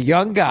neighbors, a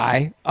young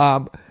guy,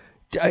 I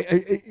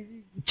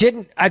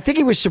think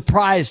he was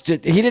surprised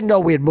that he didn't know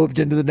we had moved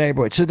into the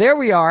neighborhood. So there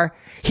we are.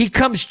 He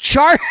comes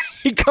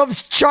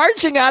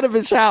charging out of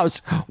his house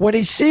when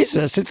he sees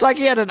us. It's like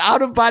he had an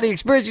out of body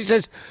experience. He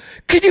says,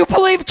 "Can you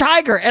believe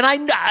Tiger?" And I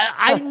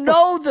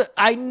know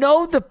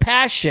the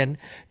passion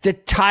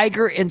that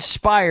Tiger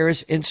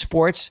inspires in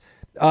sports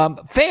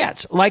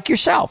fans like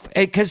yourself.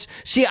 Because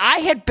see, I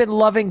had been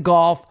loving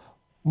golf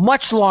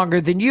much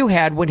longer than you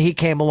had when he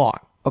came along.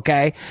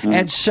 Okay.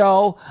 And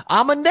so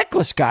I'm a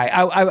Nicklaus guy.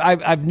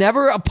 I've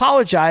never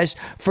apologized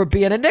for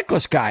being a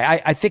Nicklaus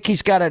guy. I think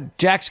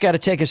Jack's got to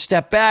take a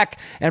step back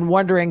and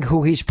wondering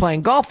who he's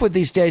playing golf with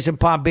these days in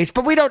Palm Beach,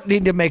 but we don't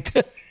need to make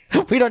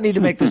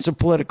this a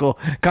political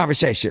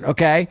conversation.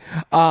 Okay.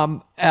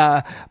 But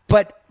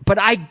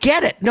I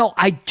get it. No,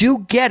 I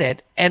do get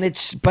it. And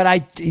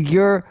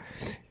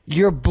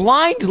your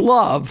blind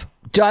love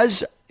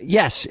does.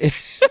 Yes,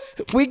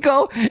 we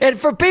go. And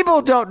for people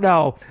who don't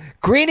know,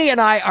 Greeny and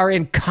I are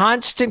in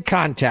constant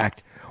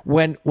contact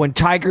when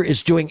Tiger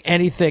is doing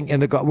anything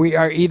in the golf. We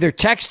are either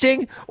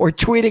texting or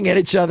tweeting at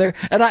each other.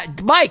 And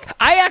Mike,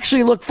 I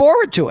actually look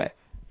forward to it.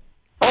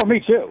 Oh, me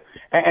too.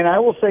 And I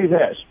will say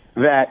this,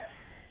 that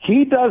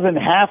he doesn't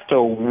have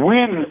to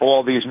win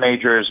all these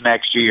majors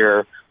next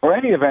year or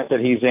any event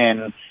that he's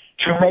in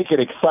to make it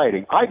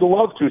exciting. I'd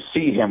love to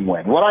see him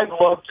win. What I'd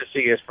love to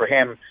see is for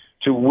him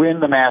to win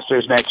the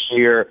Masters next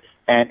year,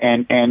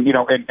 and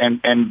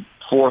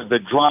for the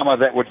drama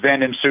that would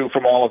then ensue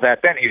from all of that,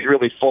 then he's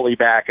really fully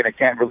back, and it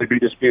can't really be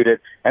disputed.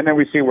 And then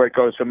we see where it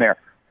goes from there.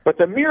 But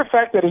the mere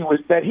fact that he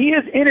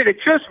is in it, it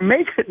just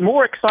makes it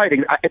more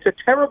exciting. It's a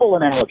terrible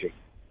analogy,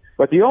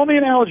 but the only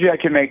analogy I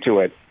can make to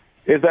it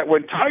is that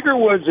when Tiger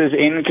Woods is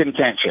in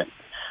contention,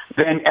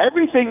 then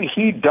everything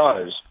he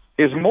does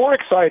is more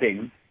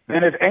exciting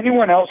than if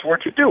anyone else were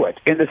to do it.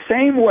 In the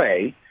same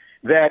way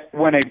that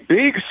when a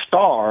big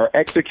star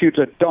executes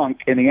a dunk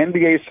in the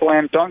NBA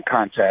Slam Dunk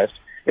Contest,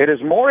 it is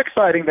more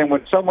exciting than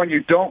when someone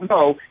you don't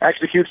know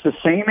executes the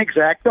same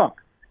exact dunk.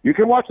 You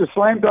can watch the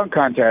Slam Dunk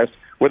Contest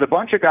with a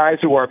bunch of guys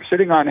who are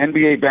sitting on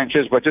NBA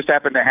benches but just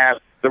happen to have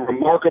the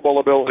remarkable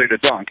ability to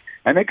dunk,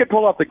 and they could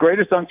pull off the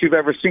greatest dunk you've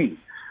ever seen.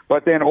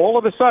 But then all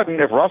of a sudden,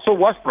 if Russell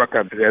Westbrook,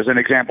 as an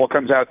example,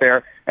 comes out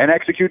there and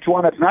executes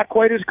one that's not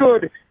quite as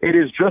good, it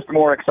is just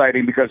more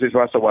exciting because he's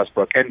Russell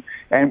Westbrook.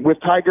 And with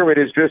Tiger, it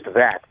is just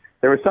that.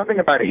 There is something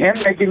about him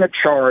making a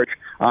charge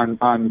on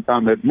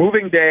the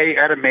moving day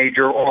at a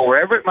major or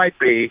wherever it might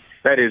be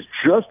that is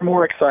just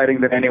more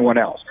exciting than anyone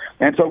else.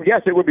 And so,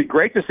 yes, it would be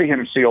great to see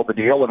him seal the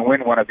deal and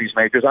win one of these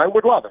majors. I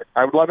would love it.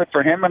 I would love it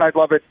for him, and I'd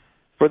love it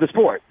for the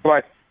sport.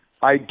 But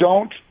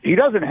he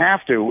doesn't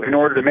have to in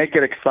order to make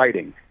it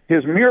exciting.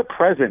 His mere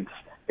presence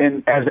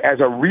as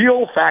a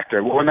real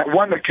factor, one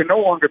that can no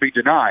longer be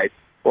denied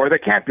or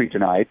that can't be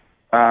denied,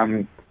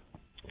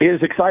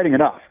 is exciting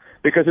enough.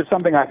 Because it's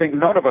something I think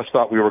none of us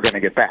thought we were going to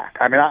get back.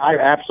 I mean, I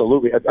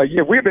absolutely.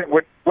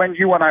 When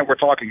you and I were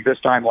talking this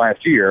time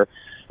last year,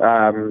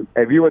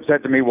 if you had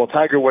said to me, "Will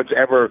Tiger Woods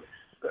ever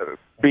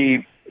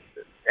be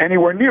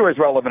anywhere near as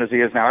relevant as he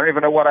is now?" I don't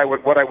even know what I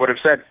would have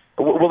said.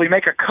 Will he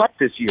make a cut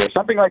this year?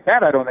 Something like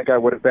that. I don't think I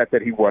would have bet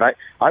that he would.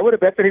 I would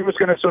have bet that he was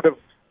going to sort of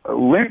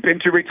limp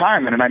into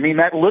retirement, and I mean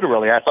that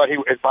literally. I thought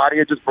his body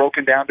had just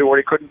broken down to where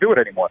he couldn't do it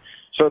anymore.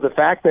 So the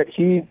fact that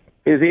he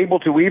is able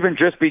to even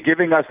just be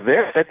giving us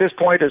this at this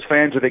point as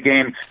fans of the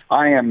game,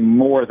 I am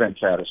more than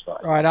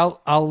satisfied. All right,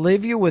 I'll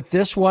leave you with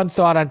this one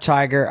thought on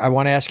Tiger. I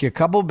want to ask you a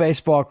couple of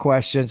baseball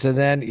questions, and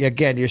then,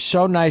 again, you're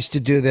so nice to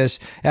do this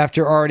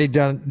after already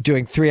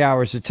doing 3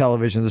 hours of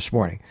television this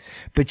morning.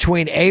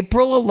 Between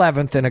April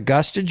 11th in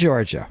Augusta,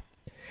 Georgia,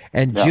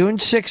 and June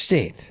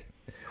 16th,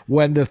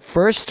 when the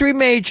first three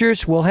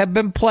majors will have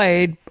been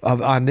played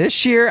on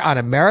this year on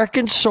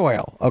American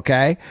soil,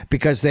 okay,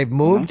 because they've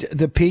moved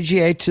the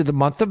PGA to the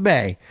month of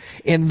May.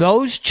 In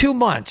those 2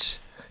 months,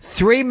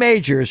 three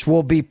majors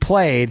will be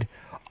played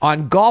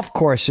on golf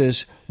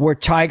courses where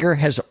Tiger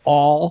has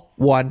all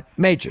won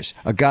majors.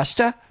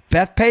 Augusta,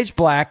 Bethpage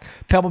Black,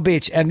 Pebble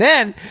Beach. And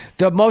then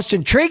the most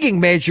intriguing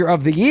major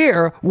of the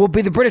year will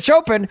be the British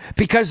Open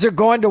because they're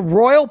going to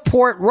Royal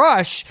Port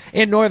Rush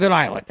in Northern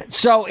Ireland.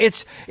 So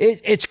it's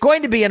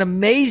going to be an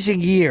amazing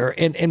year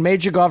in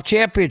major golf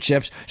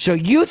championships. So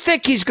you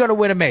think he's going to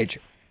win a major?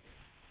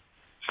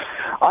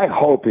 I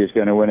hope he's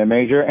going to win a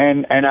major,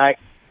 and I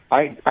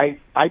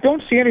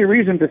don't see any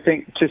reason to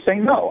say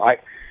no.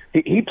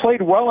 He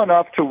played well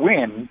enough to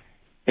win.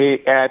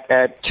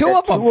 At two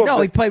of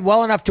them. He played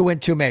well enough to win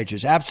two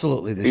majors.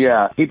 Absolutely. This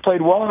year. He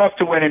played well enough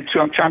to win in two.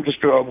 I'm just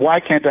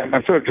why can't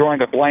I'm sort of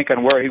drawing a blank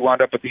on where he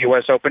wound up at the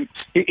U.S. Open.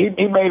 He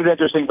made it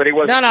interesting, but he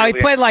wasn't. No, he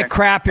played like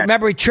crap.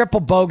 Remember, he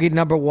triple bogeyed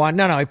number one.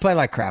 No, he played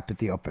like crap at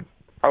the Open.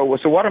 Oh,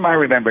 so what am I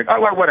remembering?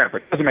 Oh, well, whatever.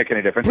 It doesn't make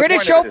any difference.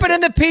 British Open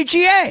and the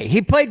PGA.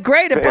 He played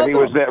great at both. He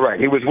was there, right.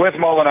 He was with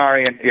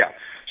Molinari, and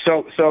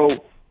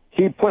So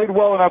he played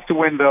well enough to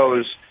win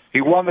those.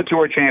 He won the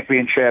Tour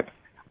Championship.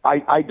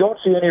 I don't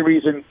see any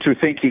reason to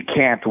think he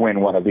can't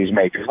win one of these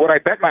majors. Would I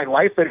bet my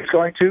life that he's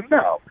going to?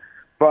 No.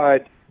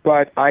 But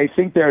I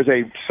think there's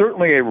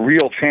certainly a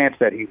real chance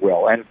that he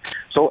will. And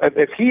so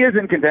if he is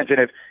in contention,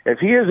 if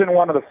he is in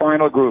one of the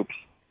final groups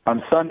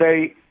on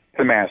Sunday,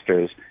 the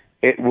Masters,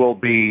 it will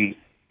be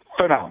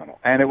phenomenal.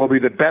 And it will be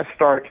the best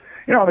start.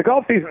 The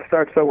golf season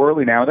starts so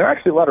early now, and there are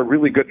actually a lot of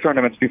really good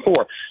tournaments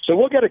before. So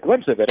we'll get a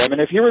glimpse of it. I mean,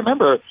 if you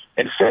remember,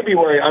 in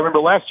February, I remember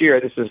last year,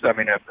 this is, a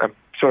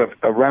sort of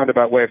a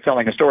roundabout way of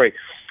telling a story,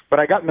 but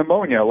I got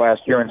pneumonia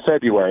last year in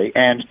February,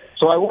 and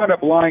so I wound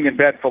up lying in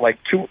bed for like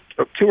two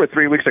or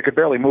 3 weeks. I could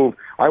barely move.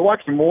 I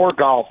watched more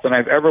golf than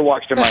I've ever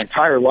watched in my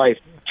entire life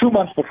 2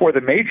 months before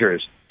the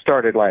majors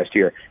started last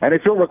year. And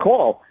if you'll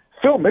recall,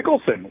 Phil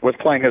Mickelson was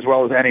playing as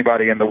well as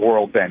anybody in the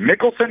world then.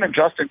 Mickelson and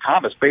Justin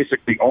Thomas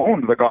basically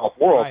owned the golf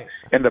world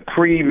in the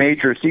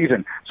pre-major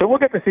season. So we'll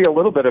get to see a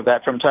little bit of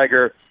that from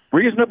Tiger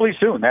reasonably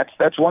soon.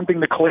 That's one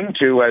thing to cling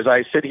to as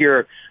I sit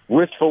here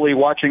wistfully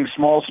watching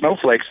small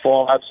snowflakes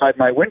fall outside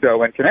my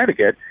window in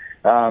Connecticut,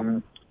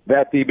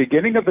 that the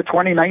beginning of the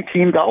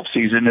 2019 golf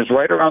season is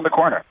right around the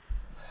corner.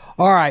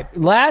 All right.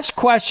 Last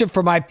question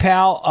for my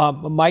pal,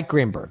 Mike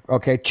Greenberg.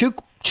 Okay.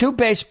 Two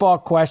baseball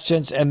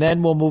questions, and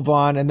then we'll move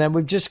on. And then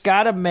we've just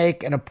got to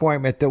make an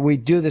appointment that we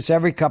do this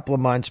every couple of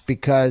months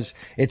because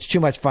it's too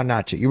much fun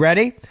not to. You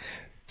ready?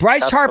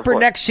 Bryce Harper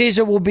next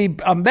season will be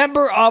a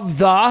member of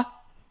the...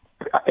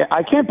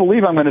 I can't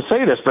believe I'm going to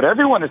say this, but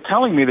everyone is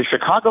telling me the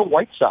Chicago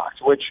White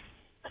Sox, which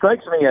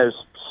strikes me as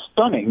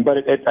stunning.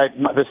 But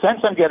the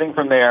sense I'm getting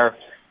from there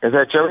is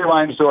that Jerry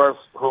Reinsdorf,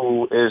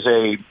 who is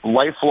a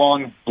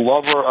lifelong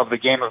lover of the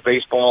game of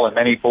baseball, and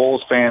many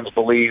Bulls fans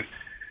believe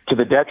to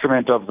the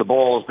detriment of the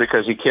Bulls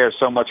because he cares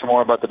so much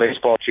more about the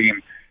baseball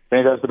team than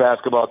he does the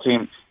basketball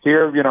team.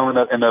 Here, in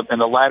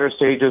the latter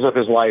stages of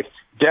his life,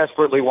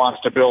 desperately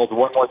wants to build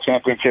one more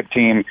championship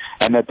team,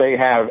 and that they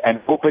have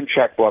an open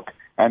checkbook,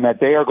 and that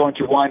they are going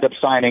to wind up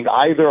signing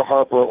either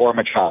Harper or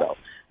Machado.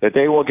 That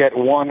they will get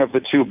one of the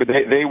two, but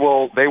they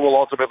will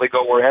ultimately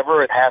go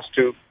wherever it has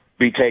to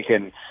be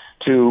taken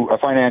to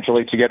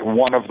financially to get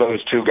one of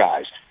those two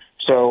guys.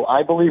 So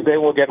I believe they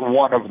will get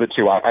one of the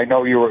two. I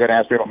know you were going to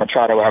ask me about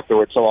Machado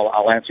afterwards, so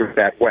I'll answer it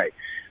that way.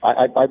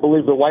 I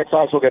believe the White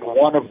Sox will get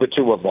one of the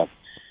two of them.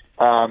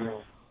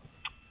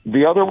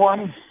 The other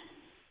one,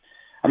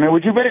 I mean,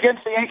 would you bet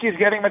against the Yankees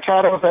getting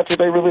Machado if that's what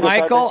they really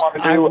decide they want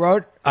to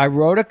do? I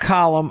wrote a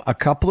column a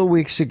couple of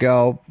weeks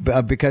ago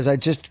because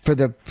for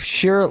the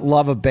sheer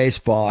love of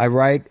baseball, I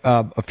write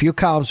a few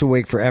columns a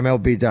week for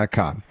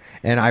MLB.com,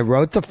 and I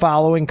wrote the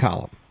following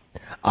column.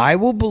 I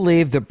will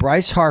believe that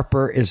Bryce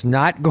Harper is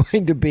not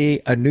going to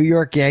be a New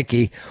York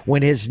Yankee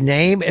when his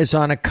name is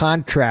on a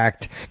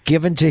contract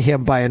given to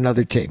him by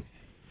another team.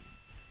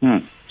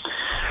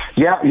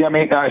 Yeah. I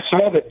mean, I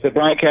saw that the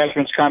Brian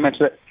Cashman's comments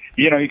that,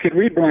 you could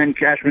read Brian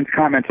Cashman's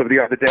comments of the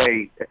other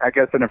day, I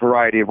guess, in a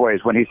variety of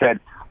ways, when he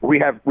said, we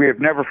have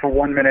never for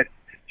 1 minute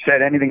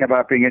said anything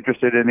about being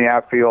interested in the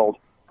outfield.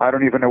 I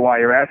don't even know why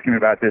you're asking me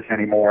about this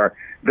anymore.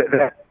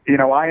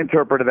 I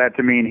interpreted that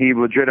to mean he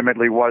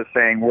legitimately was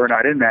saying we're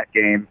not in that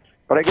game.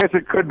 But I guess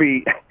it could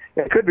be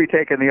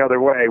taken the other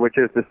way, which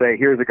is to say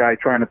here's a guy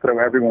trying to throw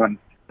everyone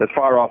as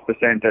far off the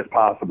scent as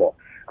possible.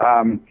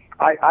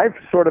 I've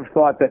sort of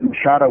thought that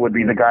Machado would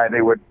be the guy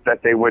they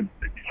would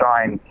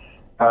sign.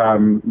 At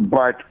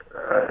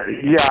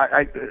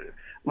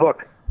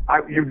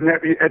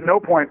no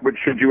point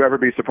should you ever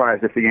be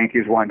surprised if the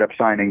Yankees wind up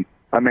signing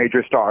a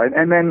major star.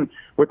 And then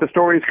with the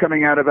stories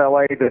coming out of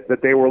L.A.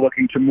 that they were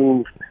looking to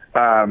move,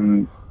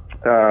 why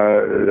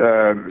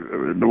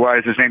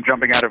is his name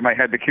jumping out of my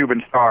head, the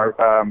Cuban star,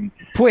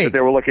 Puig. That they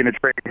were looking to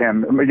trade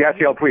him,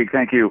 Yasiel Puig,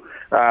 thank you,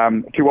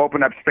 to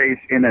open up space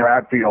in their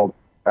outfield.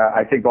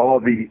 I think all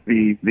of the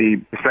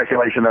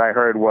speculation that I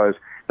heard was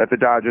that the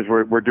Dodgers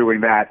were doing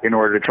that in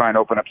order to try and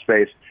open up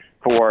space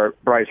for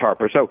Bryce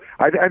Harper. So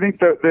I think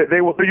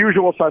the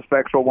usual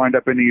suspects will wind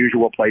up in the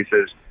usual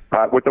places,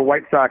 with the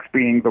White Sox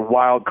being the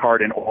wild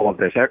card in all of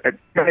this.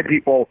 Many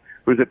people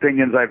whose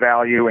opinions I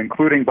value,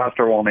 including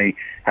Buster Olney,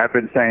 have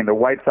been saying the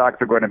White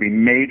Sox are going to be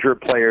major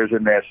players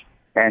in this,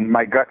 and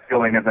my gut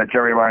feeling is that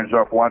Jerry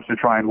Reinsdorf wants to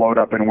try and load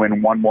up and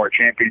win one more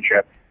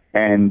championship,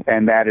 and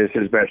that is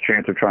his best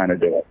chance of trying to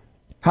do it.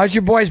 How's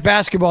your boys'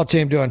 basketball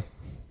team doing?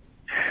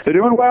 They're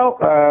doing well.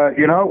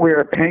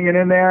 We're hanging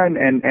in there,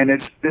 and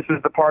this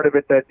is the part of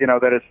it that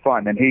is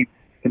fun. And he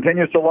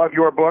continues to love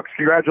your books.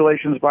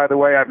 Congratulations, by the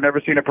way. I've never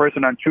seen a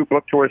person on 2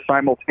 book tours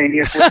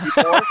simultaneously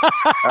before.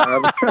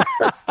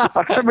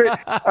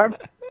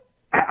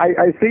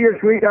 I see your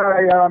tweet.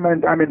 I'm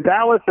in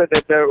Dallas, at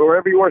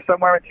wherever you are,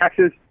 somewhere in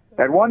Texas,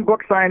 at one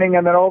book signing,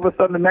 and then all of a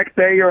sudden the next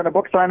day you're in a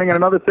book signing in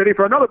another city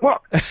for another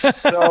book.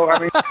 So, I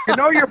mean,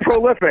 you're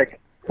prolific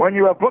when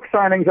you have book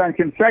signings on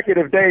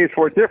consecutive days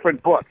for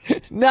different books.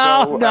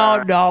 No.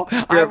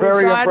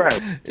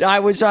 Impressed.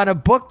 I was on a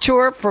book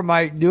tour for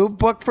my new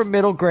book for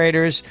middle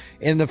graders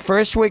in the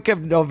first week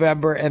of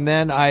November, and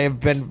then I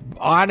have been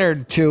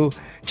honored to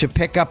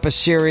pick up a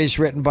series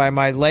written by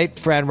my late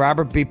friend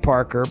Robert B.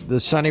 Parker, the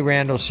Sonny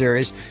Randall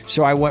series.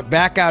 So I went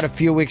back out a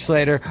few weeks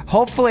later.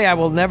 Hopefully I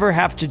will never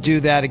have to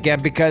do that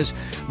again because,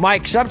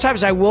 Mike,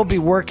 sometimes I will be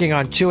working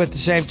on 2 at the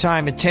same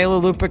time, and Taylor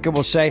Lupica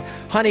will say,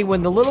 honey,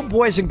 when the little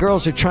boys and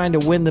girls are trying to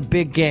win the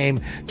big game,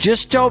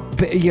 just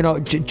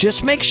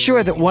just make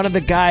sure that one of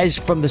the guys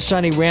from the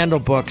Sonny Randall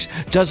books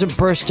doesn't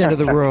burst into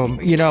the room,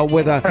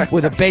 with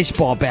a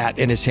baseball bat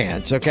in his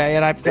hands, okay?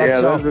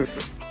 And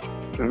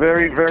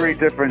very, very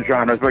different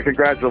genres, but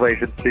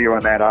congratulations to you on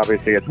that.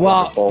 Obviously, it's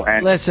wonderful.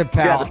 And listen,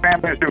 pal. Yeah, the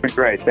family's doing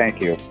great.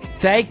 Thank you.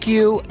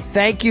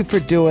 Thank you for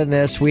doing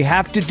this. We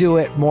have to do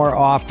it more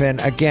often.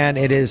 Again,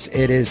 it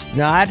is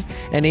not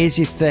an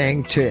easy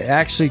thing to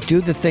actually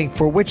do the thing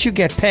for which you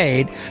get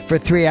paid for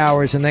 3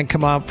 hours and then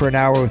come on for an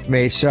hour with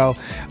me. So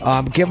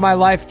give my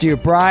life to your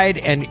bride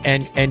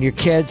and your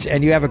kids,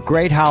 and you have a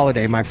great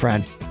holiday, my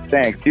friend.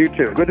 Thanks. You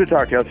too. Good to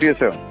talk to you. I'll see you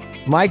soon.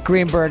 Mike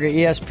Greenberg at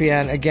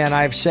ESPN. Again,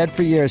 I've said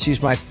for years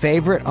he's my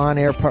favorite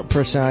on-air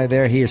personality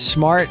there. He is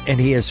smart and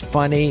he is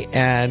funny,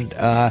 and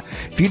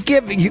if you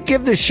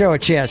give this show a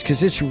chance,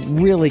 because it's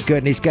really good,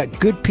 and he's got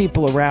good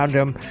people around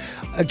him.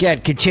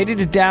 Again, continue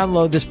to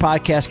download this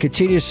podcast,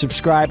 continue to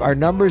subscribe. Our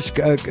numbers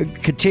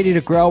continue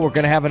to grow. We're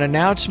going to have an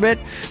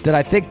announcement that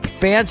I think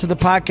fans of the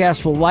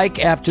podcast will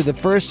like after the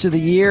first of the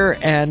year,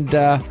 and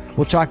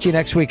we'll talk to you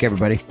next week,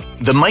 everybody.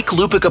 The Mike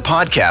Lupica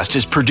podcast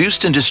is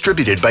produced and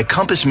distributed by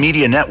Compass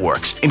Media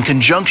Networks in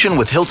conjunction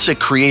with Hiltzik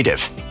Creative.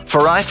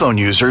 For iPhone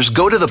users,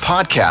 go to the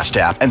podcast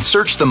app and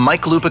search the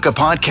Mike Lupica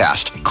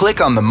podcast.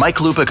 Click on the Mike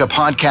Lupica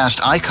podcast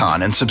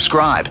icon and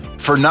subscribe.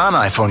 For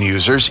non-iPhone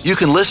users, you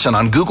can listen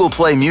on Google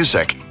Play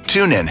Music,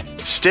 TuneIn,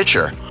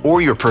 Stitcher,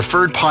 or your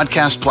preferred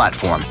podcast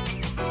platform